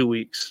last 2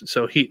 weeks.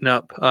 So heating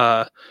up,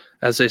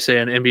 as they say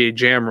in NBA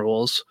Jam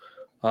rules.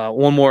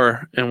 One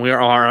more, and we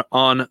are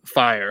on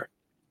fire.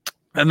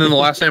 And then the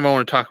last name I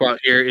want to talk about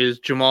here is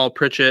Jamal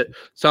Pritchett,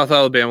 South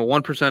Alabama,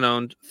 1%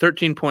 owned,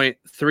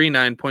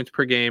 13.39 points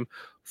per game,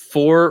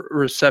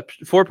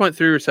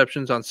 4.3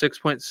 receptions on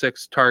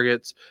 6.6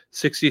 targets,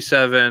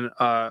 67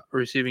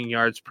 receiving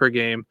yards per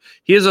game.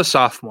 He is a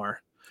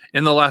sophomore.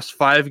 In the last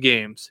 5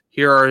 games,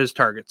 here are his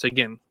targets.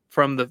 Again,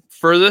 from the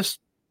furthest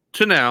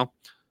to now,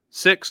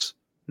 6,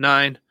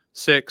 9,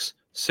 6,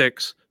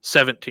 6,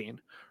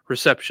 17.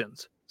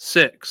 Receptions,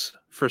 6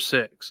 for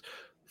 6,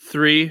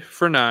 3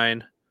 for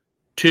 9,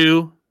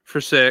 2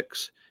 for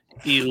 6,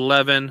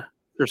 11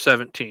 for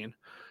 17.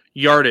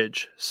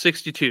 Yardage,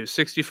 62,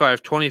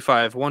 65,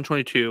 25,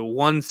 122,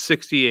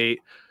 168.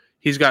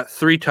 He's got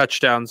 3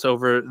 touchdowns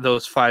over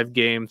those 5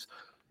 games.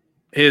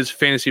 His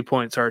fantasy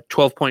points are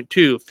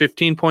 12.2,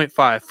 15.5,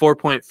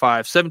 4.5,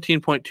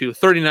 17.2,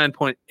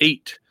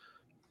 39.8.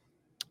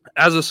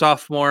 As a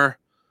sophomore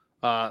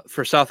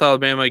for South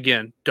Alabama,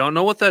 again, don't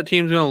know what that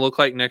team's going to look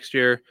like next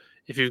year.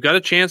 If you've got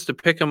a chance to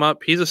pick him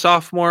up, he's a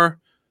sophomore.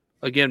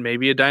 Again,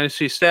 maybe a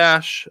dynasty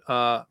stash.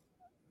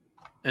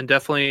 And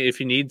definitely if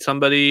you need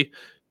somebody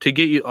to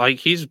get you, like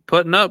he's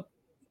putting up,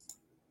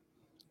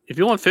 if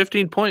you want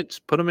 15 points,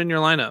 put him in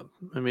your lineup.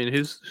 I mean,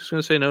 who's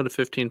going to say no to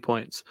 15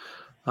 points?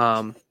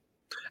 And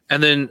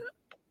then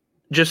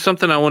just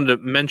something I wanted to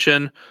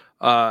mention,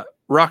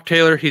 Rock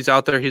Taylor, he's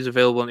out there. He's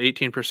available in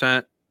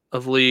 18%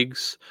 of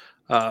leagues,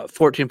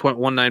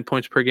 14.19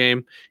 points per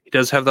game. He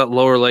does have that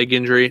lower leg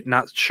injury.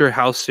 Not sure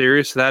how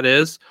serious that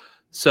is.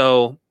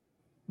 So,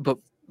 but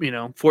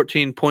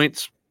 14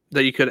 points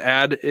that you could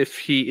add if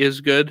he is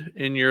good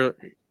in your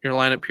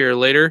lineup here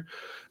later.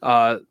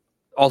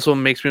 Also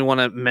makes me want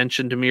to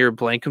mention Demir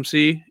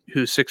Blankumsey,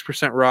 who's 6%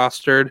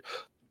 rostered.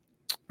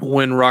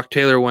 When Rock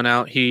Taylor went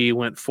out, he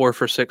went 4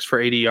 for 6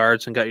 for 80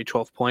 yards and got you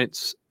 12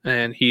 points.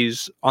 And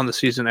he's on the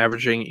season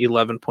averaging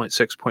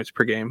 11.6 points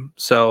per game.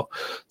 So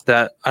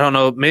that, I don't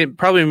know,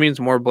 probably means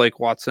more Blake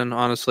Watson,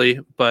 honestly.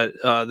 But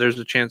there's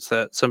a chance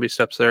that somebody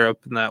steps there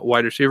up in that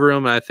wide receiver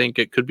room. And I think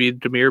it could be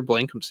Demir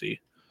Blankumsey.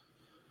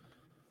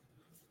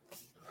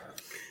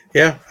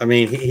 Yeah, I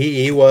mean,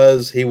 he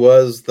was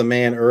the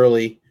man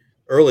early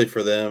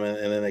for them,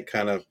 and then it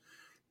kind of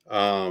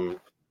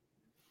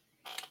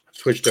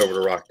switched over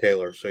to Rock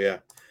Taylor. So yeah,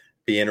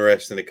 be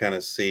interesting to kind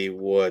of see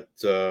what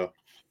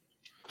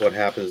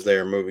happens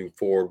there moving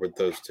forward with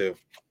those two.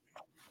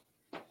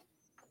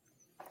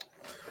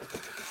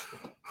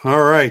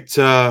 All right,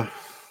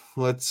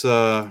 let's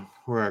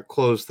we're gonna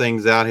close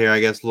things out here. I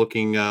guess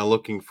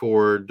looking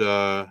forward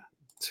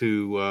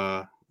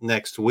to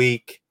next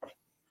week.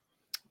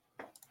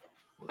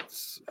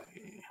 Let's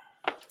see.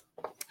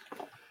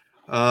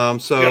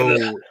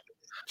 So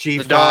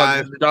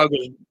G5.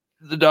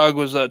 The dog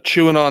was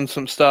chewing on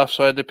some stuff,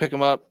 so I had to pick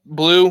him up.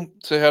 Blue,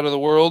 say hi to the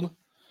world.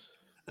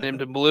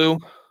 Named him Blue.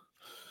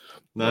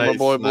 Nice, my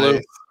boy Blue.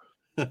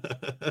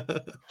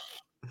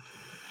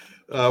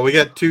 We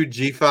got 2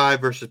 G5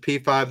 versus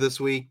P5 this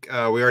week. We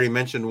already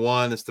mentioned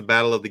one. It's the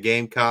Battle of the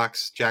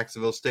Gamecocks,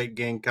 Jacksonville State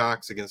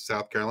Gamecocks against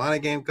South Carolina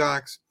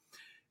Gamecocks.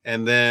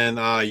 And then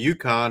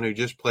UConn, who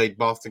just played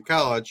Boston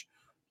College,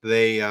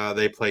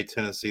 they play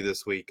Tennessee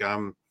this week.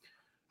 I'm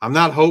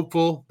not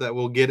hopeful that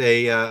we'll get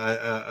a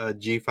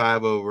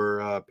G5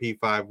 over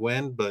P5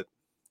 win, but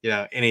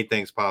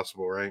anything's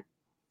possible, right?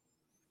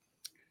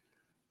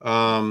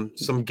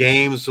 Some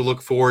games to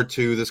look forward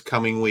to this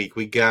coming week.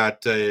 We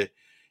got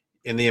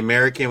in the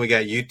American, we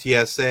got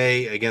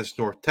UTSA against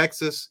North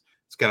Texas.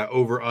 It's got an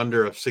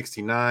over/under of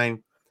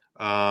 69.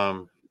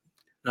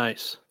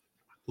 Nice.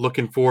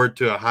 Looking forward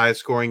to a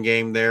high-scoring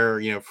game there.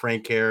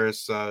 Frank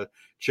Harris,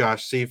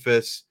 Josh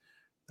Cephas,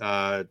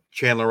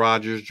 Chandler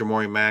Rogers,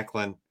 Jamori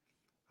Macklin.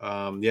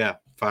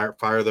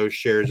 Fire those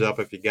shares up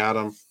if you got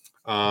them.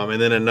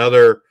 And then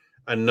another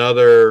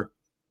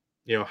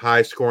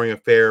high-scoring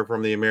affair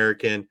from the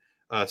American,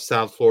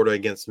 South Florida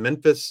against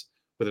Memphis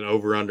with an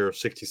over/under of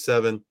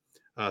 67.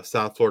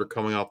 South Florida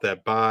coming off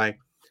that bye.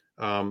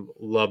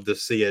 Love to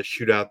see a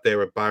shootout there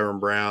with Byron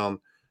Brown,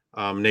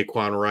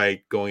 Naquan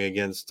Wright going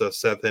against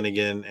Seth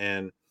Hennigan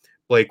and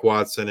Blake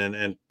Watson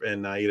and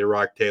either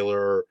Rock Taylor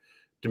or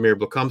Demir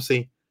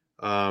Blakumsey.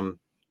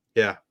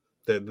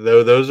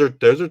 Those are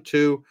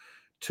two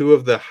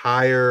of the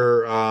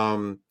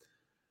higher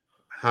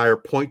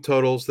point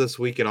totals this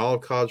week in all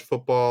of college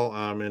football.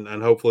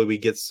 And hopefully we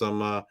get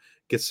some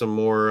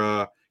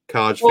more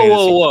college fantasy.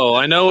 Whoa!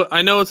 I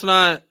know it's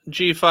not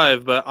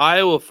G5, but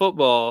Iowa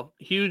football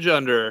huge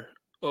over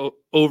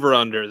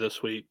under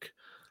this week.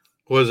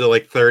 Was it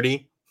like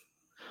 30?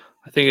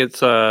 I think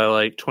it's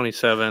like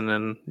 27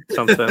 and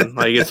something.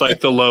 Like it's like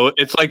the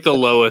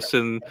lowest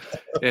in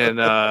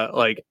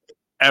like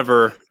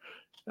ever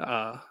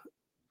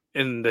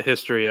in the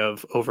history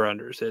of over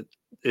unders.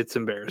 It's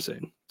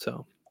embarrassing.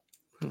 So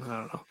I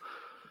don't know.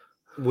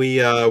 We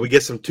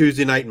get some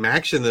Tuesday night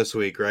action this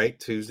week, right?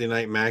 Tuesday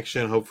night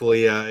action.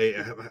 Hopefully,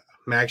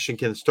 action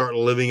can start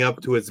living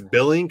up to its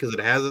billing because it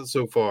hasn't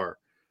so far.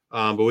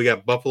 But we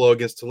got Buffalo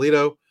against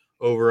Toledo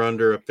over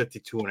under a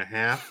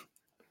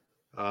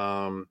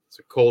 52.5.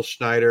 So Cole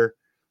Schneider,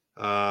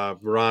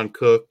 Veron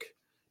Cook,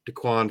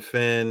 Daquan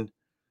Finn.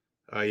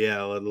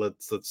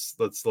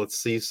 Let's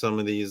see some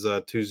of these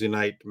Tuesday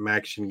night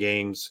action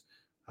games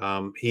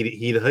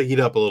heat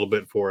up a little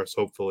bit for us,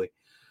 hopefully.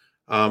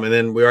 And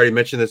then we already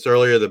mentioned this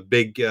earlier, the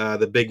big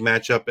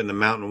matchup in the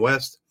Mountain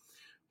West.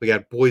 We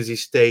got Boise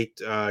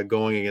State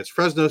going against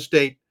Fresno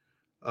State,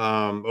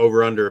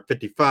 over under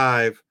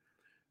 55.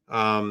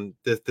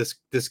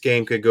 This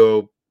game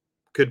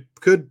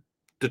could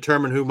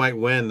determine who might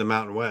win the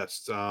Mountain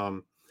West.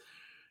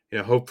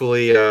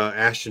 Hopefully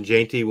Ashton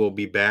Jeanty will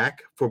be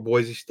back for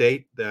Boise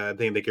State. I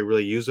think they could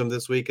really use him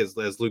this week, as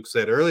Luke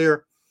said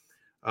earlier.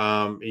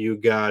 You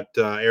got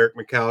Eric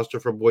McAllister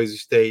for Boise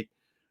State.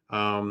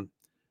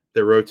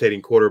 They're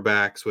rotating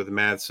quarterbacks with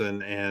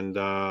Madsen and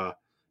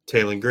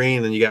Taylor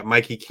Green. Then you got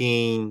Mikey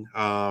Keene,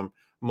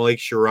 Malik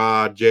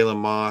Sherrod, Jalen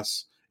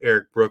Moss,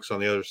 Eric Brooks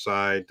on the other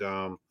side.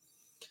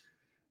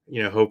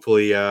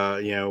 Hopefully,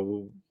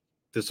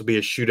 this will be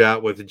a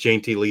shootout with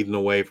Jeanty leading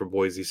the way for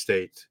Boise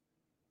State.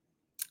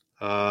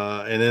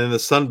 And then in the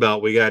Sun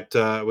Belt, we got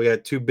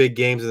 2 big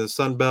games in the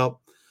Sun Belt.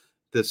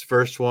 This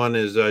first one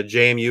is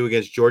JMU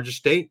against Georgia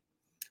State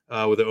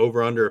with an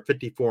over/under of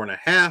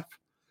 54.5.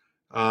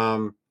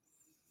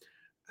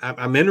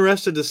 I'm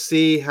interested to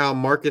see how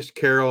Marcus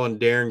Carroll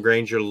and Darren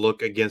Granger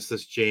look against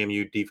this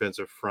JMU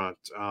defensive front.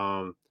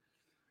 I've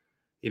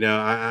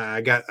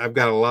got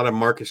a lot of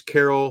Marcus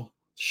Carroll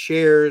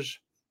shares,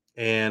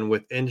 and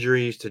with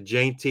injuries to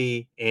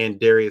Jeanty and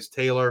Darius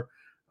Taylor,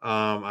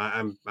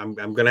 I'm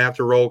going to have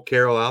to roll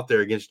Carroll out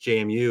there against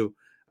JMU.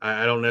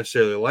 I don't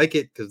necessarily like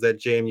it because that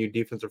JMU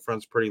defensive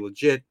front's pretty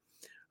legit,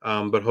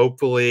 but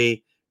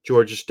hopefully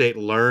Georgia State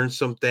learns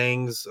some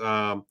things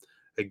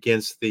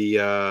against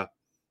the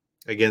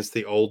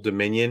Old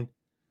Dominion.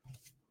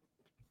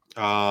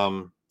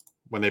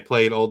 When they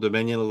played Old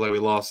Dominion, it looked like we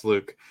lost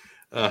Luke.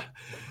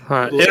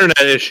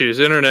 Internet issues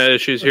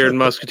here in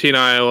Muscatine,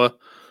 Iowa.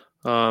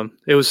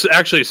 It was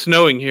actually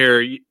snowing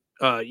here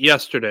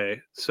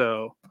yesterday,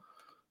 so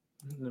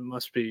it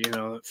must be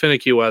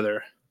finicky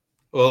weather.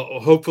 Well,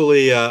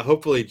 hopefully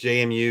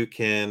JMU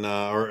can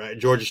or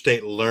Georgia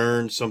State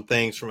learn some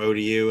things from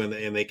ODU,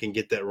 and they can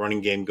get that running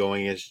game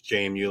going against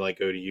JMU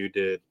like ODU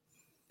did.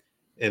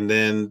 and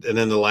then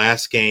the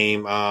last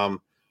game,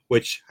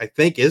 which I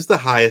think is the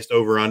highest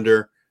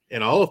over/under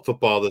in all of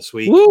football this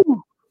week,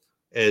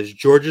 is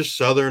Georgia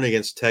Southern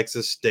against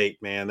Texas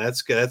State. Man,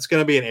 that's going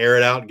to be an air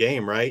it out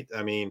game, right?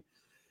 I mean,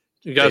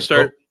 you got to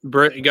start.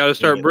 You got to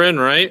start Bryn,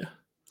 right?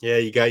 Yeah,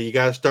 you got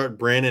to start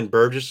Bryn and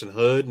Burgess and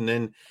Hood, and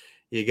then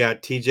you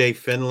got T.J.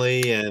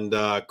 Finley and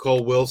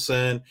Cole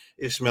Wilson,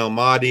 Ismail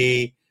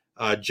Mahdi,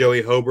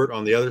 Joey Hobart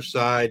on the other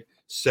side,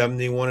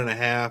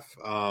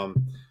 71.5.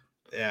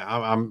 Yeah,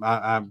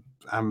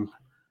 I'm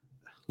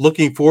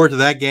looking forward to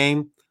that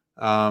game.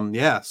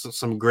 So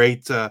some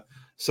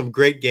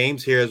great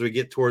games here as we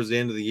get towards the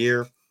end of the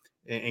year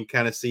and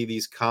kind of see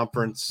these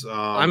conference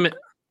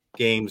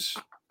games.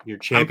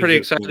 I'm pretty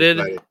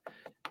excited.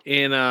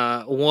 In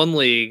one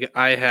league,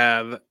 I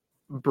have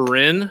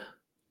Bryn.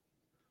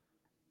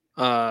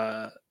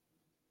 I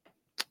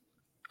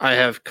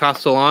have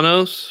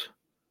Castellanos.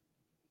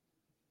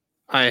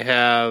 I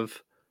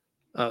have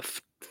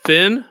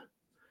Finn,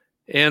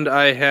 and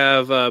I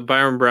have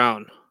Byron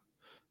Brown.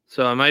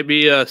 So I might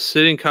be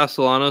sitting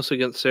Castellanos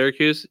against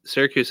Syracuse.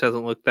 Syracuse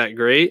hasn't looked that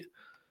great,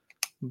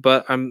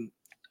 but I'm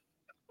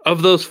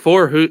of those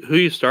four. Who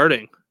you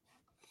starting?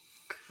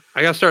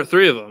 I got to start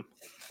 3 of them.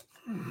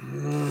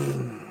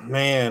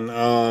 Man,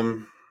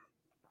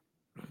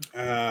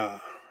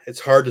 it's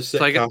hard to sit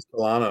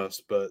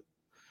Castellanos, but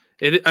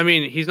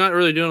he's not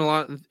really doing a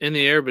lot in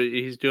the air, but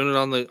he's doing it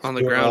on the ground.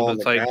 On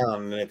the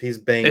ground, and if he's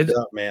banged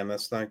up, man,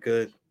 that's not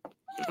good.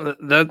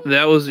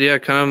 That was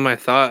kind of my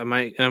thought. I'm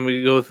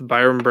gonna go with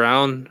Byron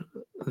Brown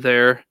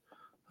there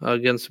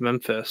against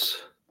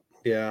Memphis.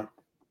 Yeah,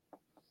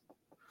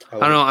 I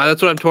don't know.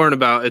 That's what I'm torn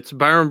about. It's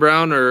Byron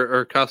Brown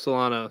or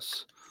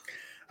Castellanos.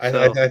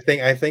 I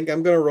think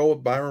I'm gonna roll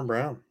with Byron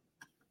Brown.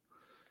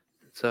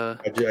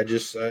 I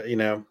just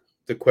the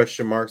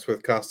question marks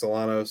with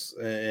Castellanos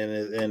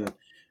and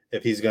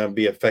if he's going to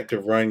be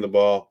effective running the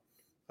ball.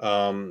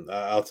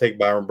 I'll take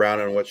Byron Brown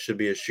in what should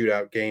be a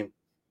shootout game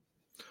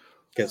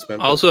against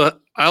Memphis.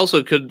 I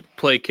also could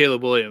play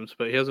Caleb Williams,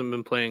 but he hasn't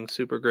been playing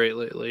super great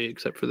lately,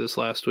 except for this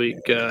last week.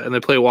 And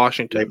they play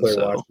Washington.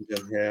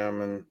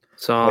 Washington,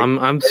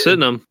 I'm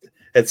sitting him.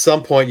 At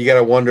some point, you got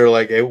to wonder,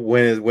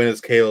 when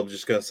is Caleb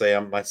just going to say,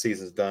 my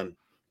season's done?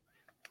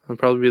 It'll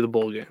probably be the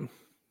bowl game.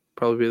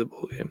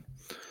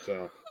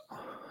 So,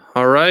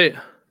 all right,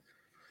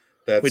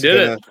 we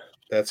did it.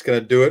 That's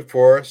gonna do it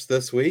for us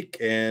this week,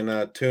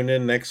 and tune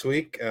in next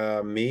week.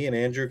 Me and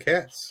Andrew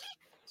Katz.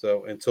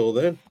 So until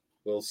then,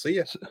 we'll see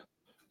you.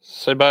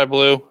 Say bye,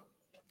 Blue.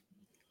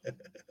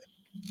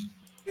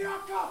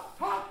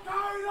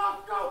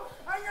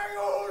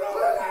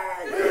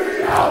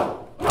 Go!